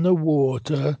from the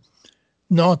water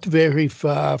not very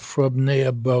far from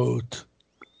their boat,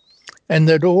 and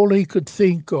that all he could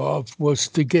think of was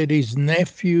to get his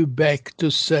nephew back to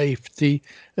safety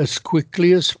as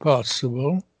quickly as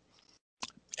possible,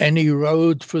 and he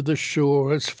rowed for the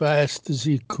shore as fast as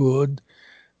he could,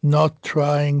 not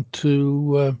trying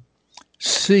to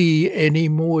see any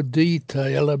more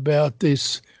detail about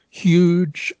this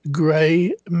huge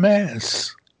grey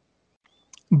mass.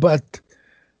 But,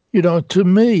 to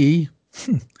me,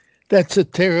 that's a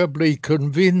terribly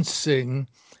convincing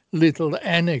little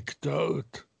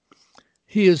anecdote.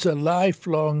 He is a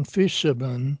lifelong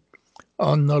fisherman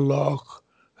on the loch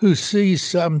who sees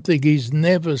something he's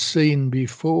never seen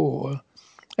before,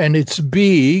 and it's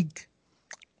big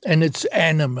and it's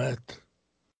animate.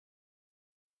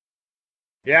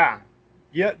 Yeah.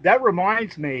 That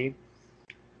reminds me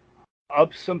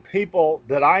of some people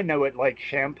that I know at Lake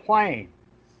Champlain.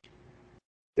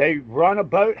 They run a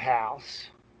boathouse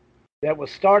that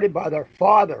was started by their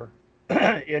father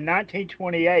in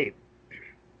 1928.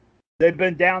 They've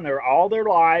been down there all their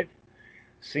life,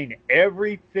 seen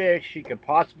every fish you could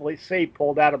possibly see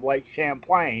pulled out of Lake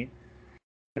Champlain.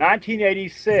 In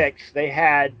 1986, they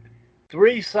had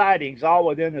 3 sightings all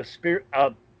within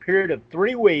a period of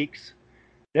 3 weeks.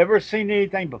 Never seen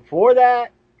anything before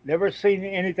that, never seen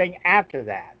anything after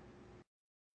that.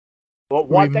 But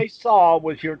what they saw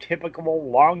was your typical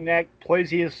long-necked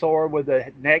plesiosaur with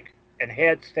a neck and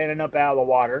head standing up out of the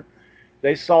water.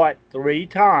 They saw it 3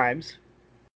 times,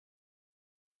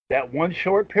 that one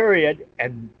short period,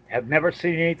 and have never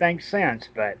seen anything since.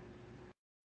 But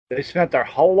they spent their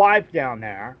whole life down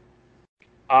there.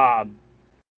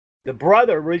 The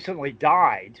brother recently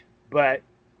died, but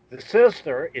the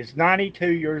sister is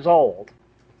 92 years old.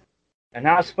 And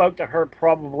I spoke to her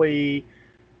probably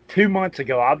 2 months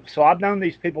ago. So I've known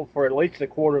these people for at least a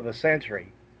quarter of a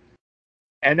century.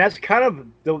 And that's kind of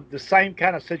the same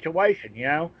kind of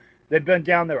situation, They've been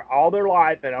down there all their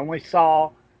life and only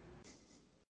saw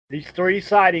these 3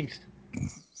 sightings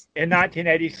in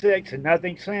 1986 and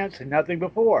nothing since and nothing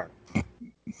before.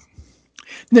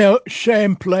 Now,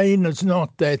 Champlain is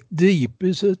not that deep,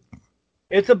 is it?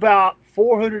 It's about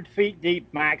 400 feet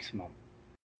deep maximum,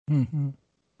 Mm-hmm.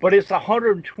 but it's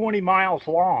 120 miles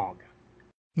long.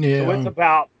 So it's Yeah,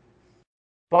 about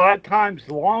 5 times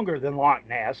longer than Loch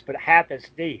Ness, but half as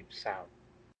deep. So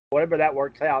whatever that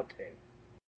works out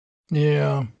to.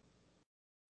 yeah.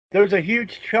 There's a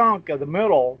huge chunk of the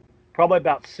middle, probably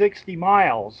about 60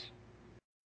 miles,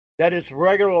 that is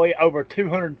regularly over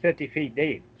 250 feet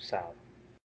deep. So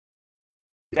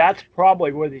that's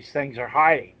probably where these things are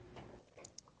hiding,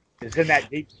 is in that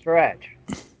deep stretch.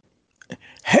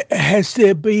 Has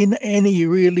there been any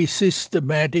really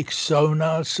systematic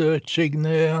sonar searching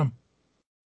there?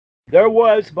 There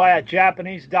was by a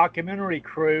Japanese documentary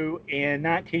crew in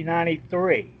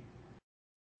 1993.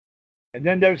 And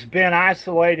then there's been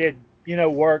isolated,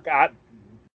 work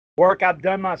I've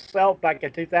done myself back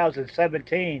in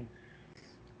 2017.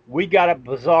 We got a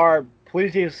bizarre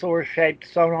plesiosaur-shaped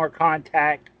sonar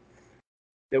contact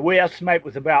that we estimate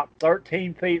was about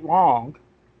 13 feet long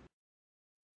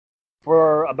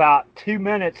for about 2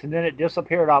 minutes, and then it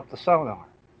disappeared off the sonar.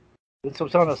 This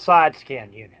was on a side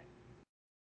scan unit.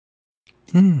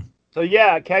 Hmm. So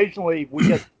yeah, occasionally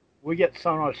we get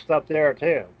sonar stuff there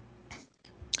too.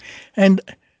 And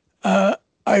I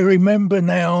remember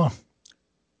now,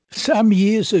 some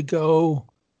years ago,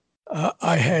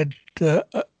 I had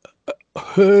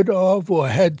heard of or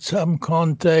had some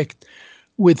contact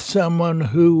with someone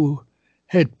who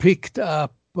had picked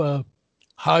up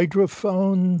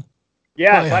hydrophone, by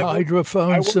Yes, I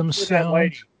hydrophone, some worked with that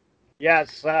lady. sounds.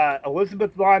 Yes,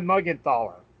 Elizabeth von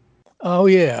Muggenthaler, Oh,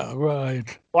 yeah,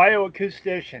 right.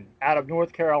 bioacoustician out of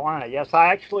North Carolina. Yes, I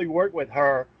actually worked with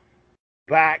her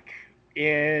back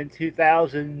in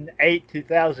 2008,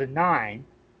 2009,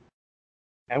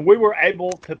 and we were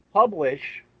able to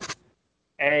publish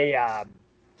a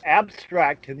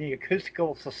abstract in the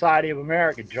Acoustical Society of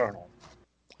America journal.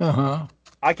 Uh-huh.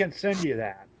 I can send you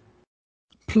that.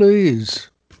 Please.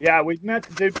 Yeah, we meant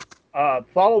to do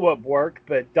follow-up work,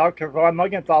 but Dr. von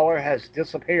Muggenthaler has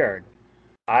disappeared.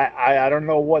 I don't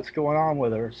know what's going on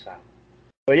with her. So,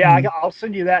 but yeah, I'll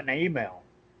send you that in an email.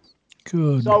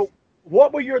 Good. So,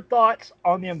 what were your thoughts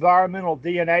on the environmental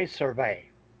DNA survey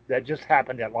that just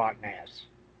happened at Loch Ness?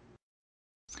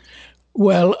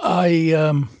 Well,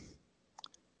 I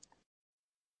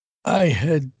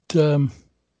had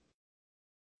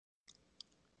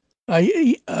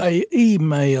I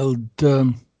emailed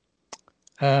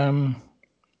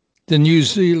the New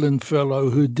Zealand fellow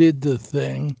who did the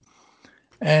thing,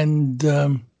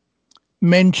 and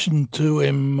mentioned to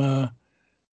him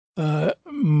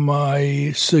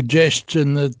my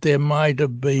suggestion that there might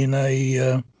have been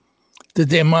that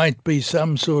there might be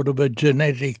some sort of a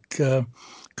genetic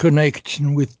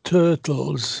connection with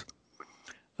turtles,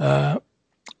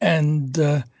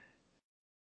 and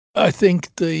I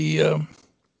think the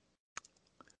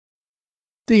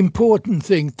important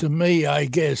thing to me, I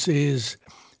guess, is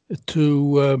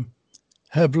to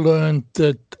have learned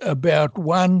that about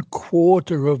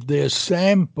 1/4 of their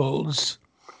samples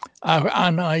are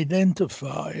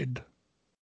unidentified.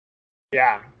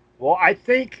 Yeah. Well, I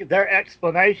think their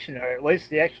explanation, or at least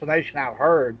the explanation I've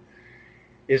heard,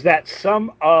 is that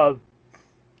some of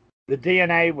the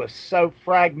DNA was so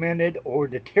fragmented or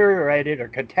deteriorated or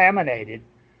contaminated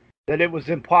that it was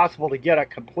impossible to get a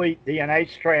complete DNA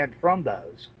strand from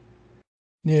those.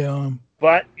 Yeah.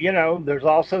 But, there's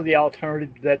also the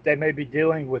alternative that they may be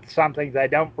dealing with something they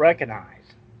don't recognize.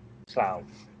 So,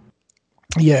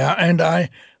 Yeah, and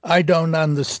I don't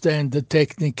understand the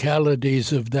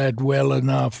technicalities of that well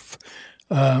enough.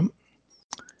 well,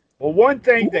 one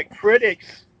thing that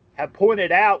critics have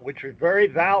pointed out, which is very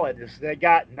valid, is they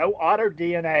got no otter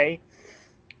DNA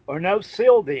or no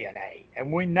seal DNA.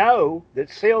 And we know that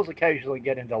seals occasionally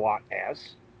get into Loch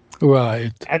Ness.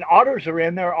 Right. And otters are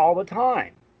in there all the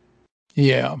time.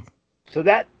 Yeah. So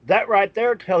that right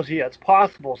there tells you it's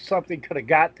possible something could have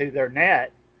got through their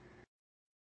net.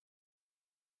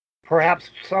 Perhaps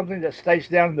something that stays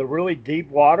down in the really deep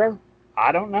water.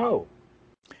 I don't know.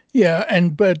 Yeah,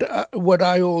 but what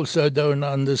I also don't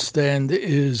understand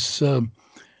is uh,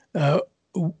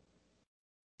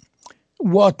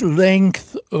 what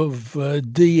length of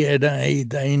DNA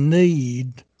they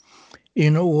need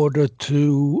in order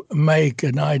to make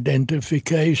an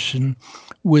identification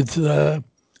with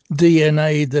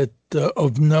DNA that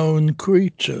of known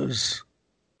creatures.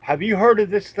 Have you heard of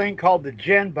this thing called the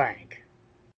Gen Bank?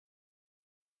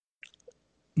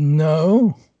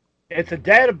 No. It's a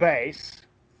database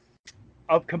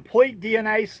of complete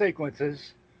DNA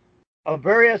sequences of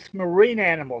various marine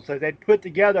animals that they put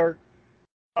together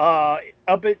up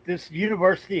at this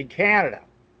university in Canada.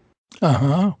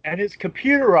 Uh-huh. And it's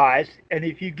computerized. And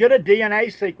if you get a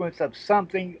DNA sequence of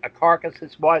something, a carcass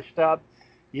that's washed up,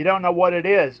 you don't know what it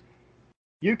is,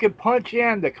 you can punch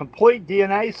in the complete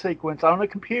DNA sequence on a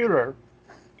computer,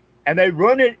 and they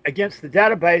run it against the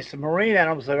database of marine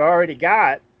animals that already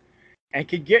got, and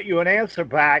can get you an answer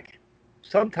back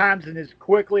sometimes in as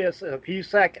quickly as a few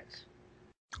seconds.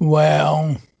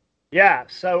 Wow. Yeah,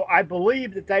 so I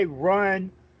believe that they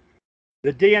run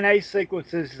the DNA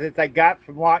sequences that they got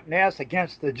from Loch Ness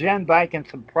against the GenBank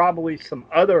and probably some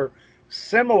other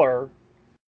similar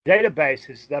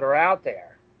databases that are out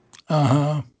there.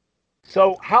 Uh-huh.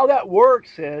 So how that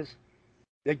works is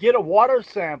they get a water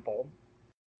sample,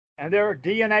 and there are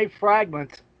DNA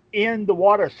fragments in the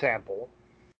water sample.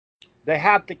 They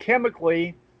have to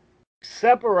chemically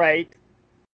separate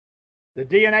the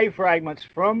DNA fragments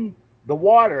from the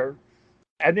water,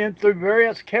 and then through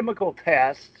various chemical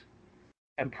tests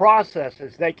and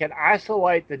processes, they can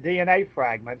isolate the DNA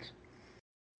fragments.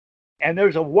 And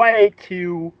there's a way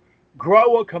to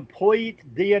grow a complete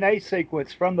DNA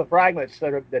sequence from the fragments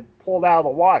that pulled out of the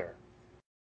water,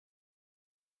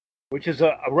 which is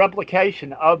a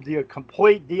replication of the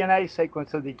complete DNA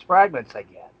sequence of these fragments they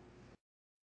get.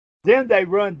 Then they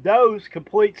run those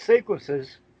complete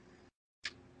sequences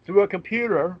through a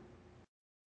computer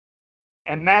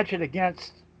and match it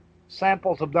against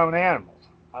samples of known animals.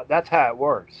 That's how it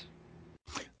works.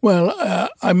 Well,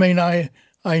 I mean, I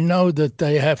know that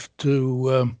they have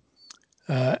to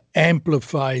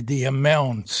amplify the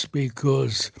amounts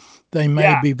because they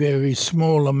may be very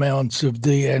small amounts of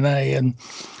DNA, and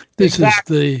this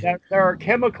exactly. is the. There are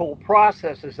chemical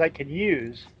processes they can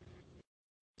use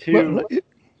to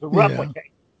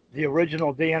replicate the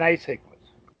original DNA sequence.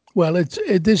 Well,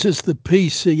 this is the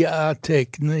PCR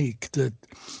technique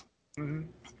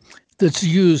that's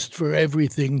used for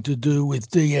everything to do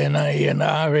with DNA and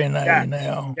RNA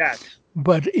now. Yes.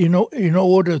 But in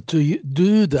order to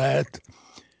do that,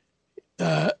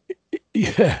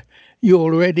 you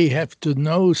already have to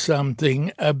know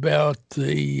something about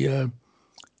the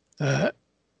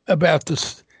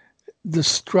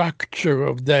structure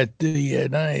of that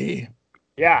DNA.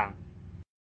 Yeah.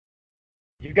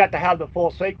 You've got to have the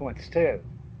full sequence too.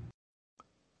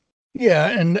 Yeah,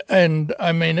 and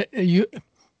I mean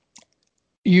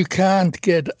you can't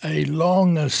get a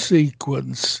longer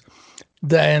sequence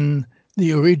than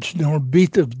the original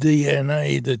bit of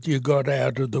DNA that you got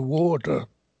out of the water.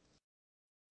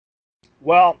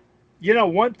 Well,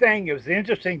 one thing that was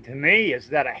interesting to me is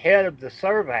that ahead of the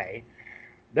survey,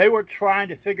 they were trying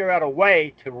to figure out a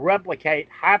way to replicate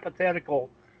hypothetical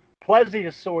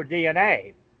plesiosaur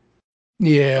DNA.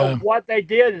 Yeah. So what they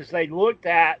did is they looked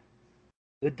at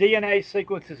the DNA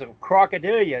sequences of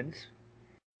crocodilians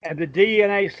and the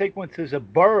DNA sequences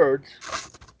of birds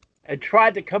and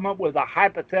tried to come up with a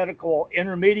hypothetical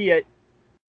intermediate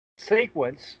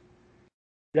sequence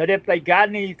that if they got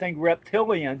anything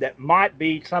reptilian that might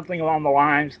be something along the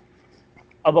lines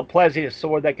of a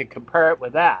plesiosaur, they could compare it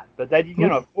with that. But they,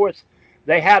 of course,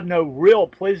 they have no real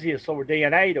plesiosaur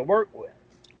DNA to work with.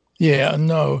 Yeah,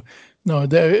 no,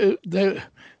 they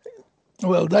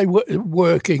were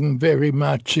working very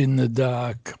much in the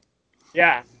dark.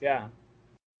 Yeah.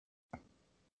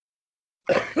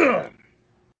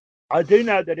 I do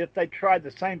know that if they tried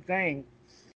the same thing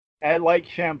at Lake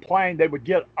Champlain, they would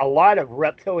get a lot of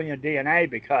reptilian DNA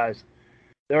because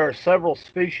there are several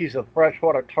species of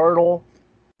freshwater turtle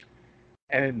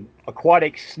and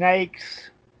aquatic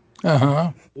snakes,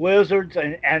 lizards,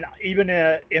 and even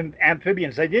in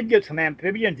amphibians. They did get some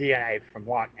amphibian DNA from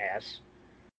Loch Ness,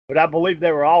 but I believe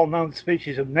they were all known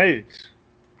species of newts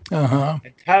and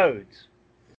toads.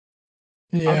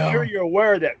 Yeah. I'm sure you're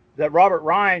aware that Robert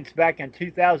Rines back in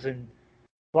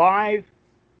 2005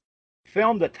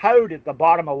 filmed a toad at the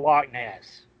bottom of Loch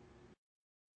Ness.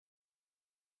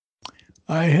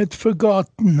 I had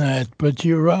forgotten that, but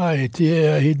you're right.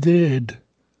 Yeah, he did.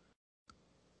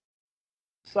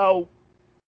 So,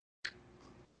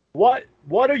 what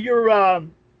are your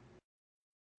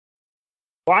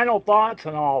final thoughts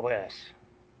on all this?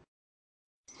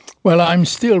 Well, I'm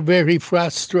still very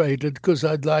frustrated because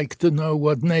I'd like to know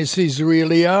what Nessies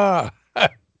really are.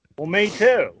 Well, me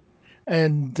too.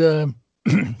 And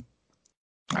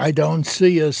I don't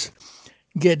see us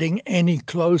getting any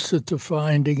closer to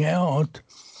finding out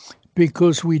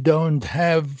because we don't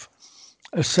have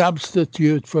a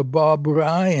substitute for Bob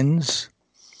Rines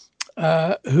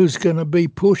who's going to be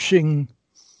pushing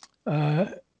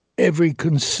every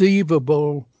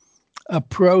conceivable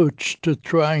approach to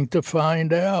trying to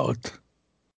find out.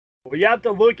 Well, you have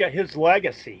to look at his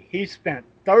legacy. He spent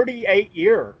 38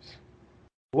 years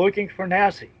looking for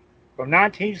Nessie. from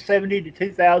 1970 to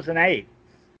 2008.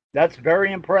 That's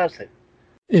very impressive.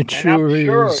 It And I'm sure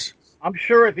sure, is. I'm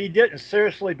sure if he didn't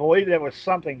seriously believe there was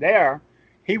something there,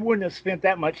 he wouldn't have spent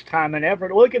that much time and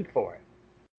effort looking for it.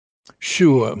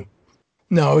 Sure.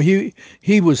 No,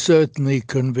 he was certainly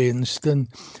convinced, and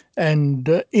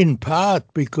in part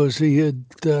because he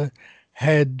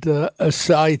had a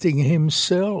sighting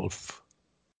himself.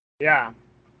 Yeah.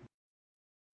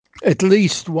 At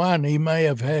least one. He may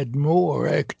have had more,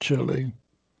 actually.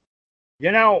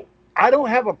 You know, I don't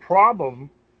have a problem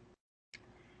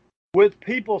with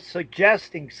people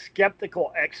suggesting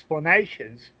skeptical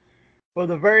explanations for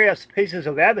the various pieces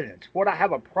of evidence. What I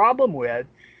have a problem with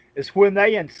is when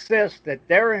they insist that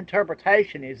their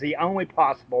interpretation is the only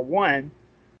possible one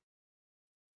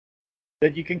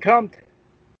that you can come to.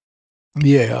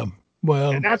 Yeah,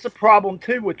 well, And that's a problem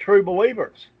too with true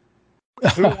believers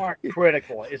who aren't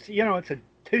critical. It's it's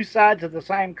two sides of the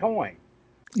same coin.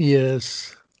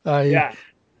 yes. I Yeah.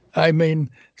 I mean,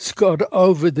 Scott,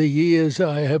 over the years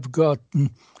I have gotten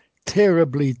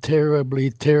terribly,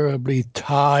 terribly, terribly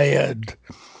tired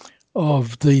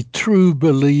of the true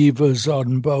believers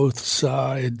on both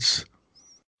sides.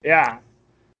 Yeah.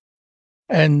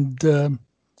 And,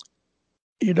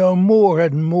 more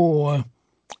and more,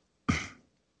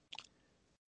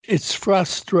 it's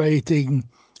frustrating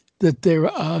that there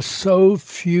are so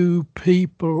few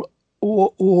people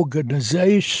or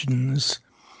organizations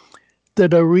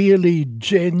that are really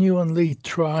genuinely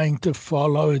trying to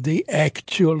follow the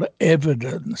actual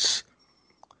evidence.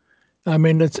 I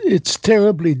mean, it's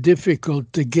terribly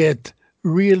difficult to get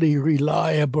really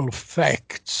reliable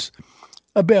facts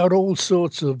about all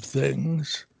sorts of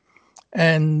things,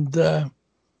 and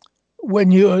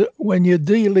when you're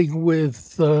dealing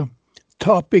with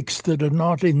topics that are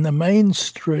not in the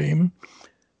mainstream,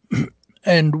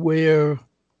 and where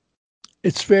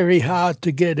it's very hard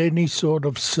to get any sort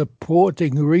of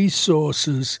supporting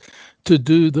resources to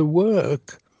do the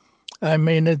work, I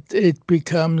mean, it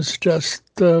becomes just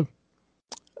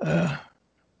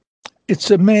it's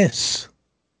a mess.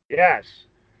 Yes.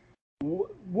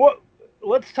 What?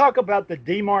 Let's talk about the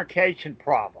demarcation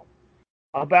problem.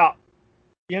 About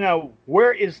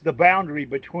where is the boundary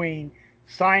between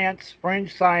science,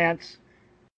 fringe science,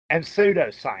 and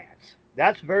pseudoscience?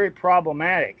 That's very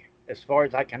problematic as far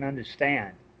as I can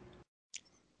understand.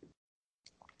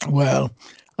 Well,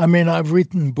 I mean, I've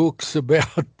written books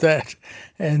about that,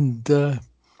 and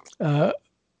uh,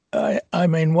 I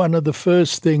mean, one of the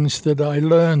first things that I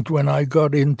learned when I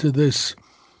got into this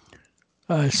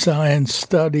science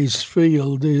studies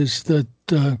field is that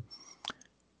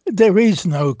there is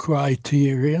no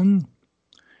criterion,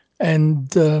 and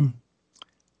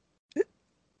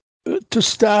to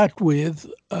start with,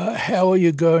 how are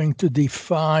you going to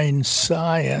define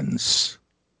science?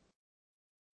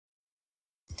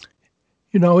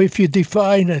 If you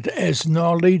define it as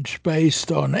knowledge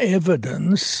based on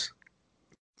evidence,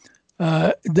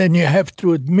 then you have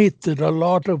to admit that a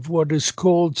lot of what is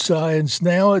called science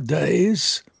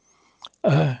nowadays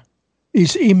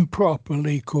is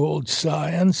improperly called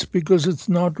science because it's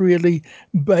not really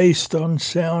based on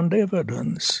sound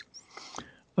evidence.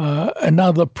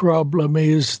 Another problem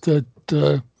is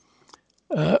that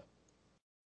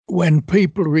when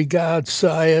people regard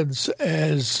science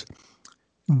as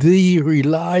the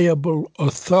reliable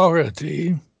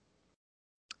authority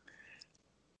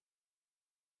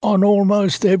on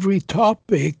almost every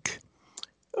topic,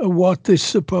 what this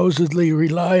supposedly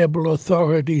reliable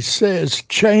authority says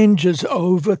changes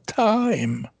over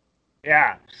time.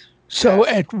 Yeah. So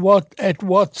at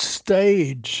what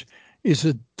stage is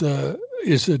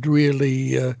it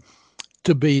really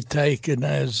to be taken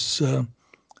as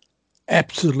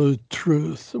absolute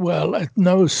truth? Well, at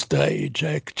no stage,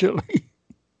 actually.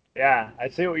 Yeah, I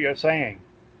see what you're saying.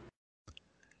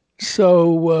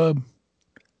 So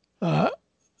I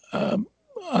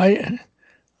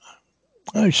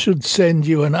should send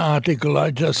you an article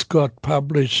I just got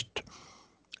published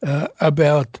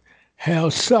about how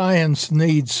science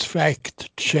needs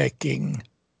fact checking,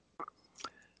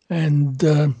 and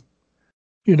the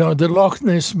Loch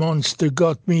Ness Monster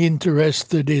got me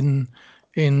interested in.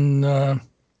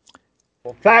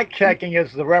 Well, fact checking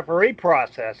is the referee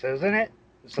process, isn't it?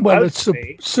 It's Well, supposed it's to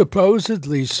be.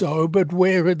 supposedly so, but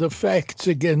where are the facts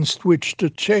against which to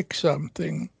check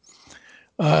something?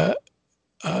 Uh,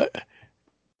 uh,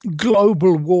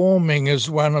 Global warming is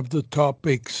one of the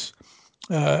topics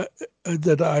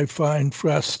that I find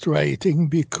frustrating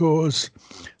because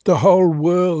the whole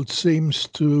world seems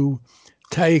to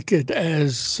take it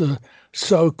as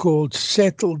so-called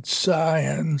settled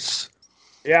science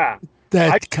Yeah. I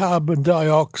that carbon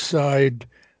dioxide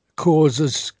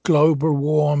causes global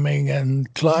warming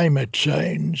and climate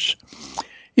change.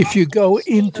 If you go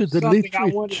into the something I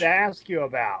wanted to literature, ask you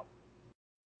about.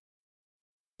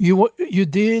 you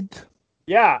did?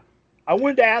 Yeah, I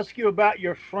wanted to ask you about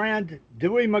your friend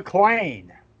Dewey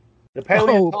McLean, the Oh boy,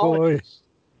 paleontologist.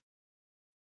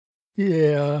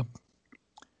 yeah.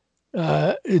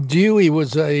 Dewey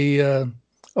was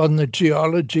on the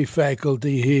geology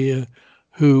faculty here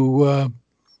who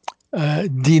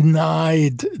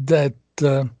denied that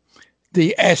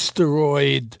the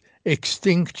asteroid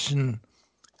extinction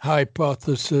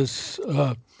hypothesis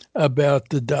about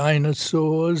the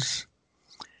dinosaurs.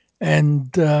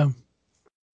 And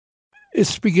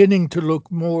it's beginning to look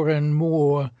more and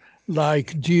more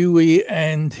like Dewey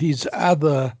and his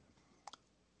other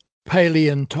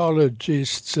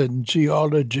paleontologists and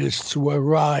geologists were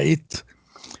right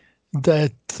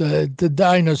that the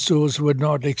dinosaurs were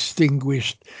not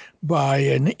extinguished by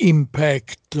an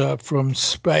impact from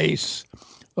space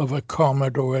of a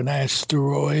comet or an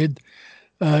asteroid,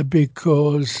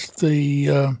 because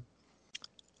the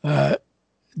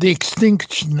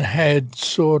extinction had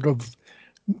sort of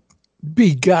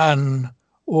begun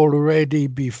already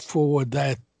before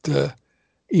that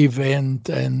event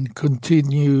and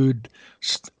continued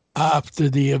after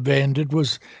the event.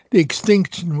 The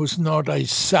extinction was not a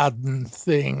sudden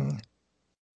thing.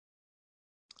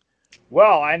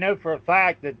 Well, I know for a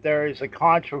fact that there is a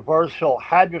controversial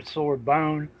hadrosaur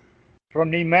bone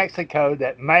from New Mexico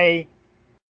that may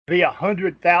be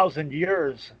 100,000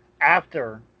 years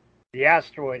after the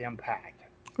asteroid impact.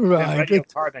 Right. It's been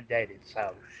radiocarbon dated,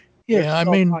 so there's Yeah,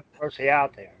 still controversy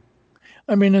out there.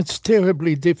 I mean, it's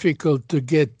terribly difficult to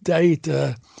get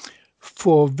data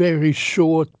for very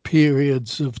short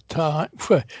periods of time,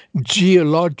 for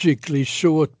geologically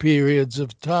short periods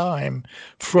of time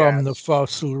from the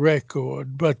fossil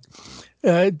record. But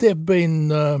there have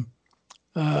been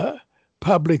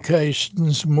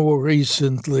publications more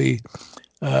recently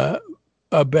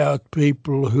about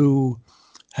people who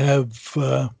have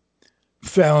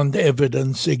found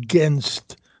evidence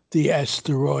against the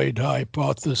asteroid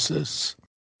hypothesis.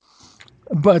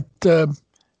 But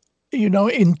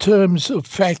in terms of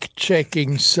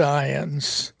fact-checking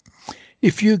science,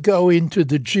 if you go into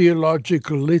the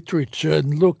geological literature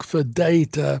and look for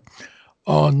data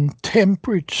on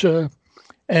temperature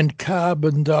and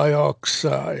carbon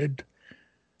dioxide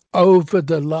over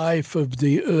the life of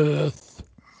the Earth,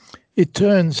 it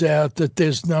turns out that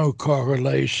there's no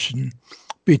correlation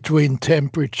between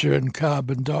temperature and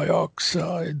carbon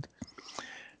dioxide.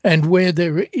 And where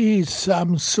there is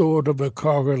some sort of a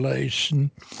correlation,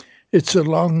 it's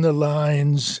along the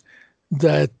lines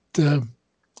that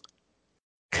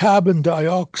carbon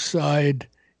dioxide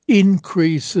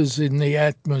increases in the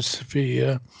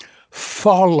atmosphere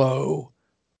follow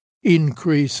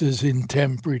increases in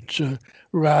temperature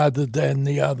rather than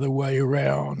the other way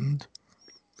around.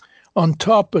 On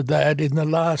top of that, in the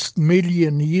last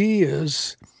million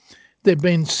years, there have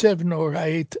been 7 or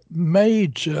 8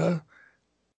 major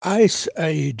ice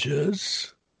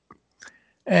ages,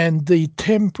 and the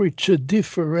temperature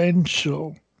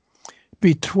differential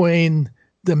between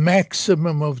the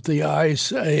maximum of the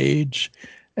ice age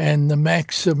and the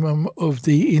maximum of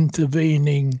the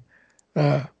intervening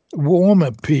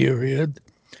warmer period,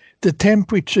 the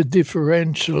temperature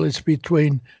differential is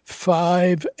between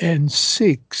 5 and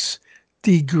 6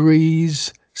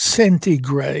 degrees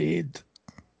centigrade.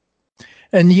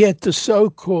 And yet the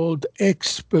so-called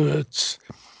experts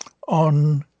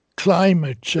on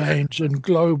climate change and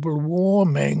global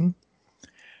warming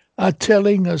are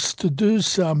telling us to do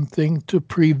something to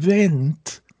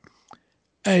prevent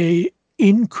an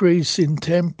increase in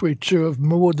temperature of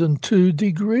more than 2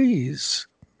 degrees.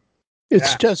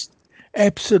 It's just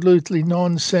absolutely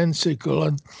nonsensical.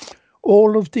 And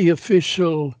all of the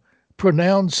official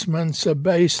pronouncements are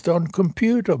based on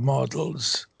computer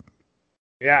models.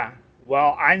 Yeah.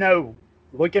 Well, I know,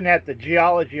 looking at the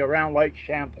geology around Lake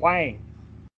Champlain,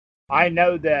 I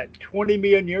know that 20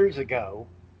 million years ago,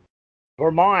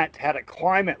 Vermont had a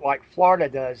climate like Florida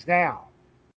does now.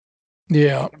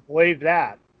 Yeah. I can believe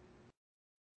that.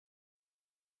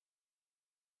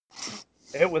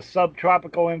 It was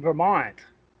subtropical in Vermont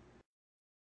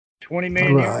 20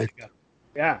 million years ago.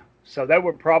 Yeah. So they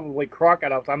were probably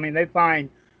crocodiles. I mean, they find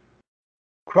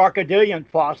crocodilian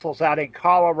fossils out in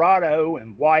Colorado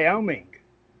and Wyoming.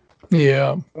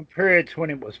 Yeah. From periods when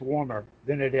it was warmer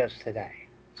than it is today.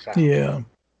 So. Yeah.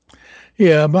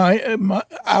 Yeah, my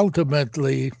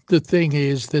ultimately, the thing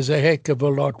is, there's a heck of a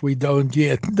lot we don't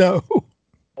yet know.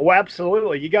 Oh,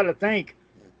 absolutely. You got to think,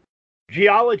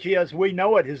 geology as we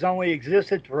know it has only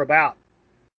existed for about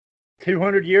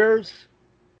 200 years.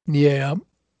 Yeah.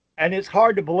 And it's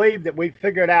hard to believe that we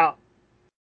figured out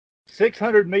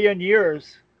 600 million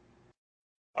years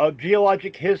of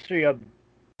geologic history of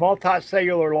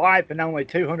multicellular life in only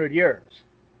 200 years.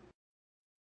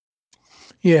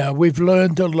 Yeah, we've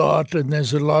learned a lot, and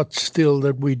there's a lot still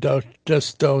that we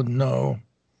just don't know.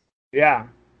 Yeah.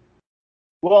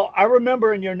 Well, I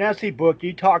remember in your Nessie book,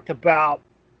 you talked about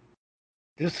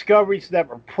discoveries that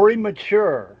were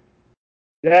premature,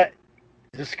 that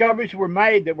discoveries were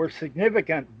made that were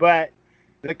significant, but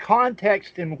the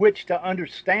context in which to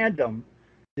understand them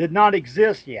did not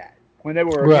exist yet when they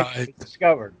were initially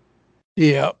discovered.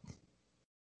 Yeah.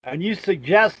 And you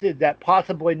suggested that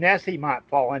possibly Nessie might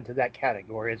fall into that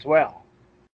category as well.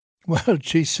 Well,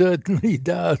 she certainly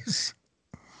does.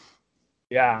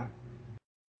 Yeah.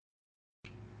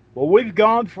 Well, we've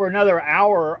gone for another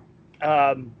hour.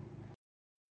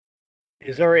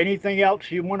 Is there anything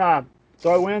else you want to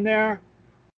throw in there?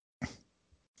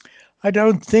 I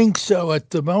don't think so at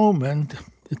the moment.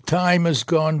 The time has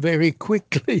gone very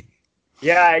quickly.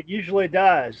 Yeah, it usually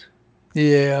does.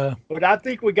 Yeah. But I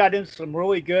think we got into some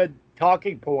really good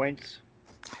talking points.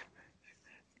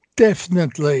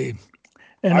 Definitely.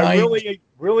 And I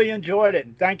really enjoyed it.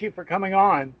 And thank you for coming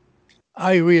on.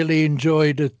 I really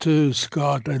enjoyed it too,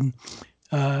 Scott,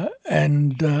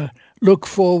 and look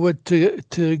forward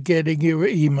to getting your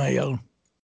email.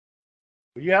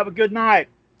 You have a good night.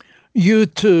 You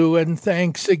too, and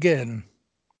thanks again.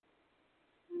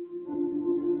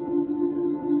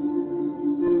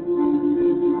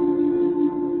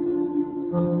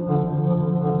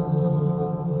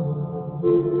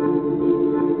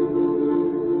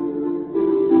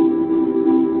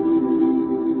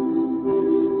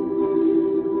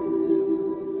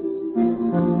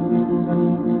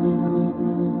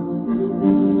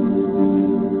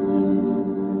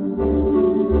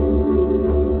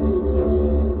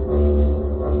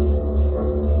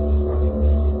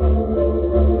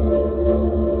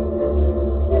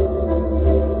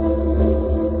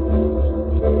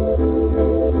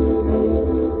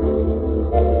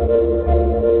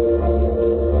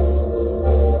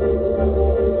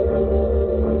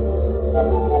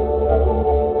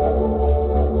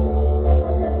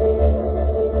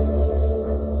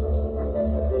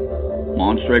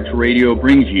 Monster X Radio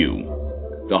brings you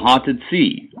The Haunted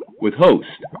Sea with host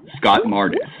Scott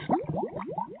Mardis.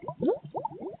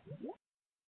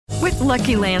 With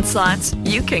Lucky Land Slots,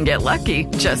 you can get lucky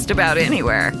just about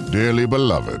anywhere. Dearly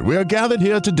beloved, we are gathered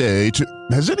here today to...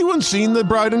 Has anyone seen the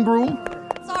bride and groom?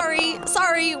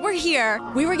 Sorry, we're here.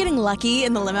 We were getting lucky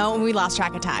in the limo and we lost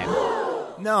track of time.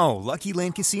 No, Lucky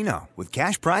Land Casino, with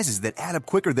cash prizes that add up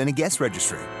quicker than a guest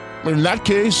registry. In that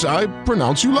case, I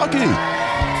pronounce you lucky.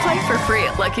 Play for free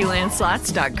at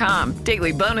LuckyLandSlots.com.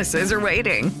 Daily bonuses are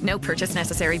waiting. No purchase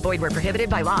necessary. Void where prohibited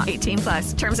by law.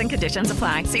 18+. Terms and conditions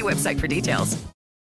apply. See website for details.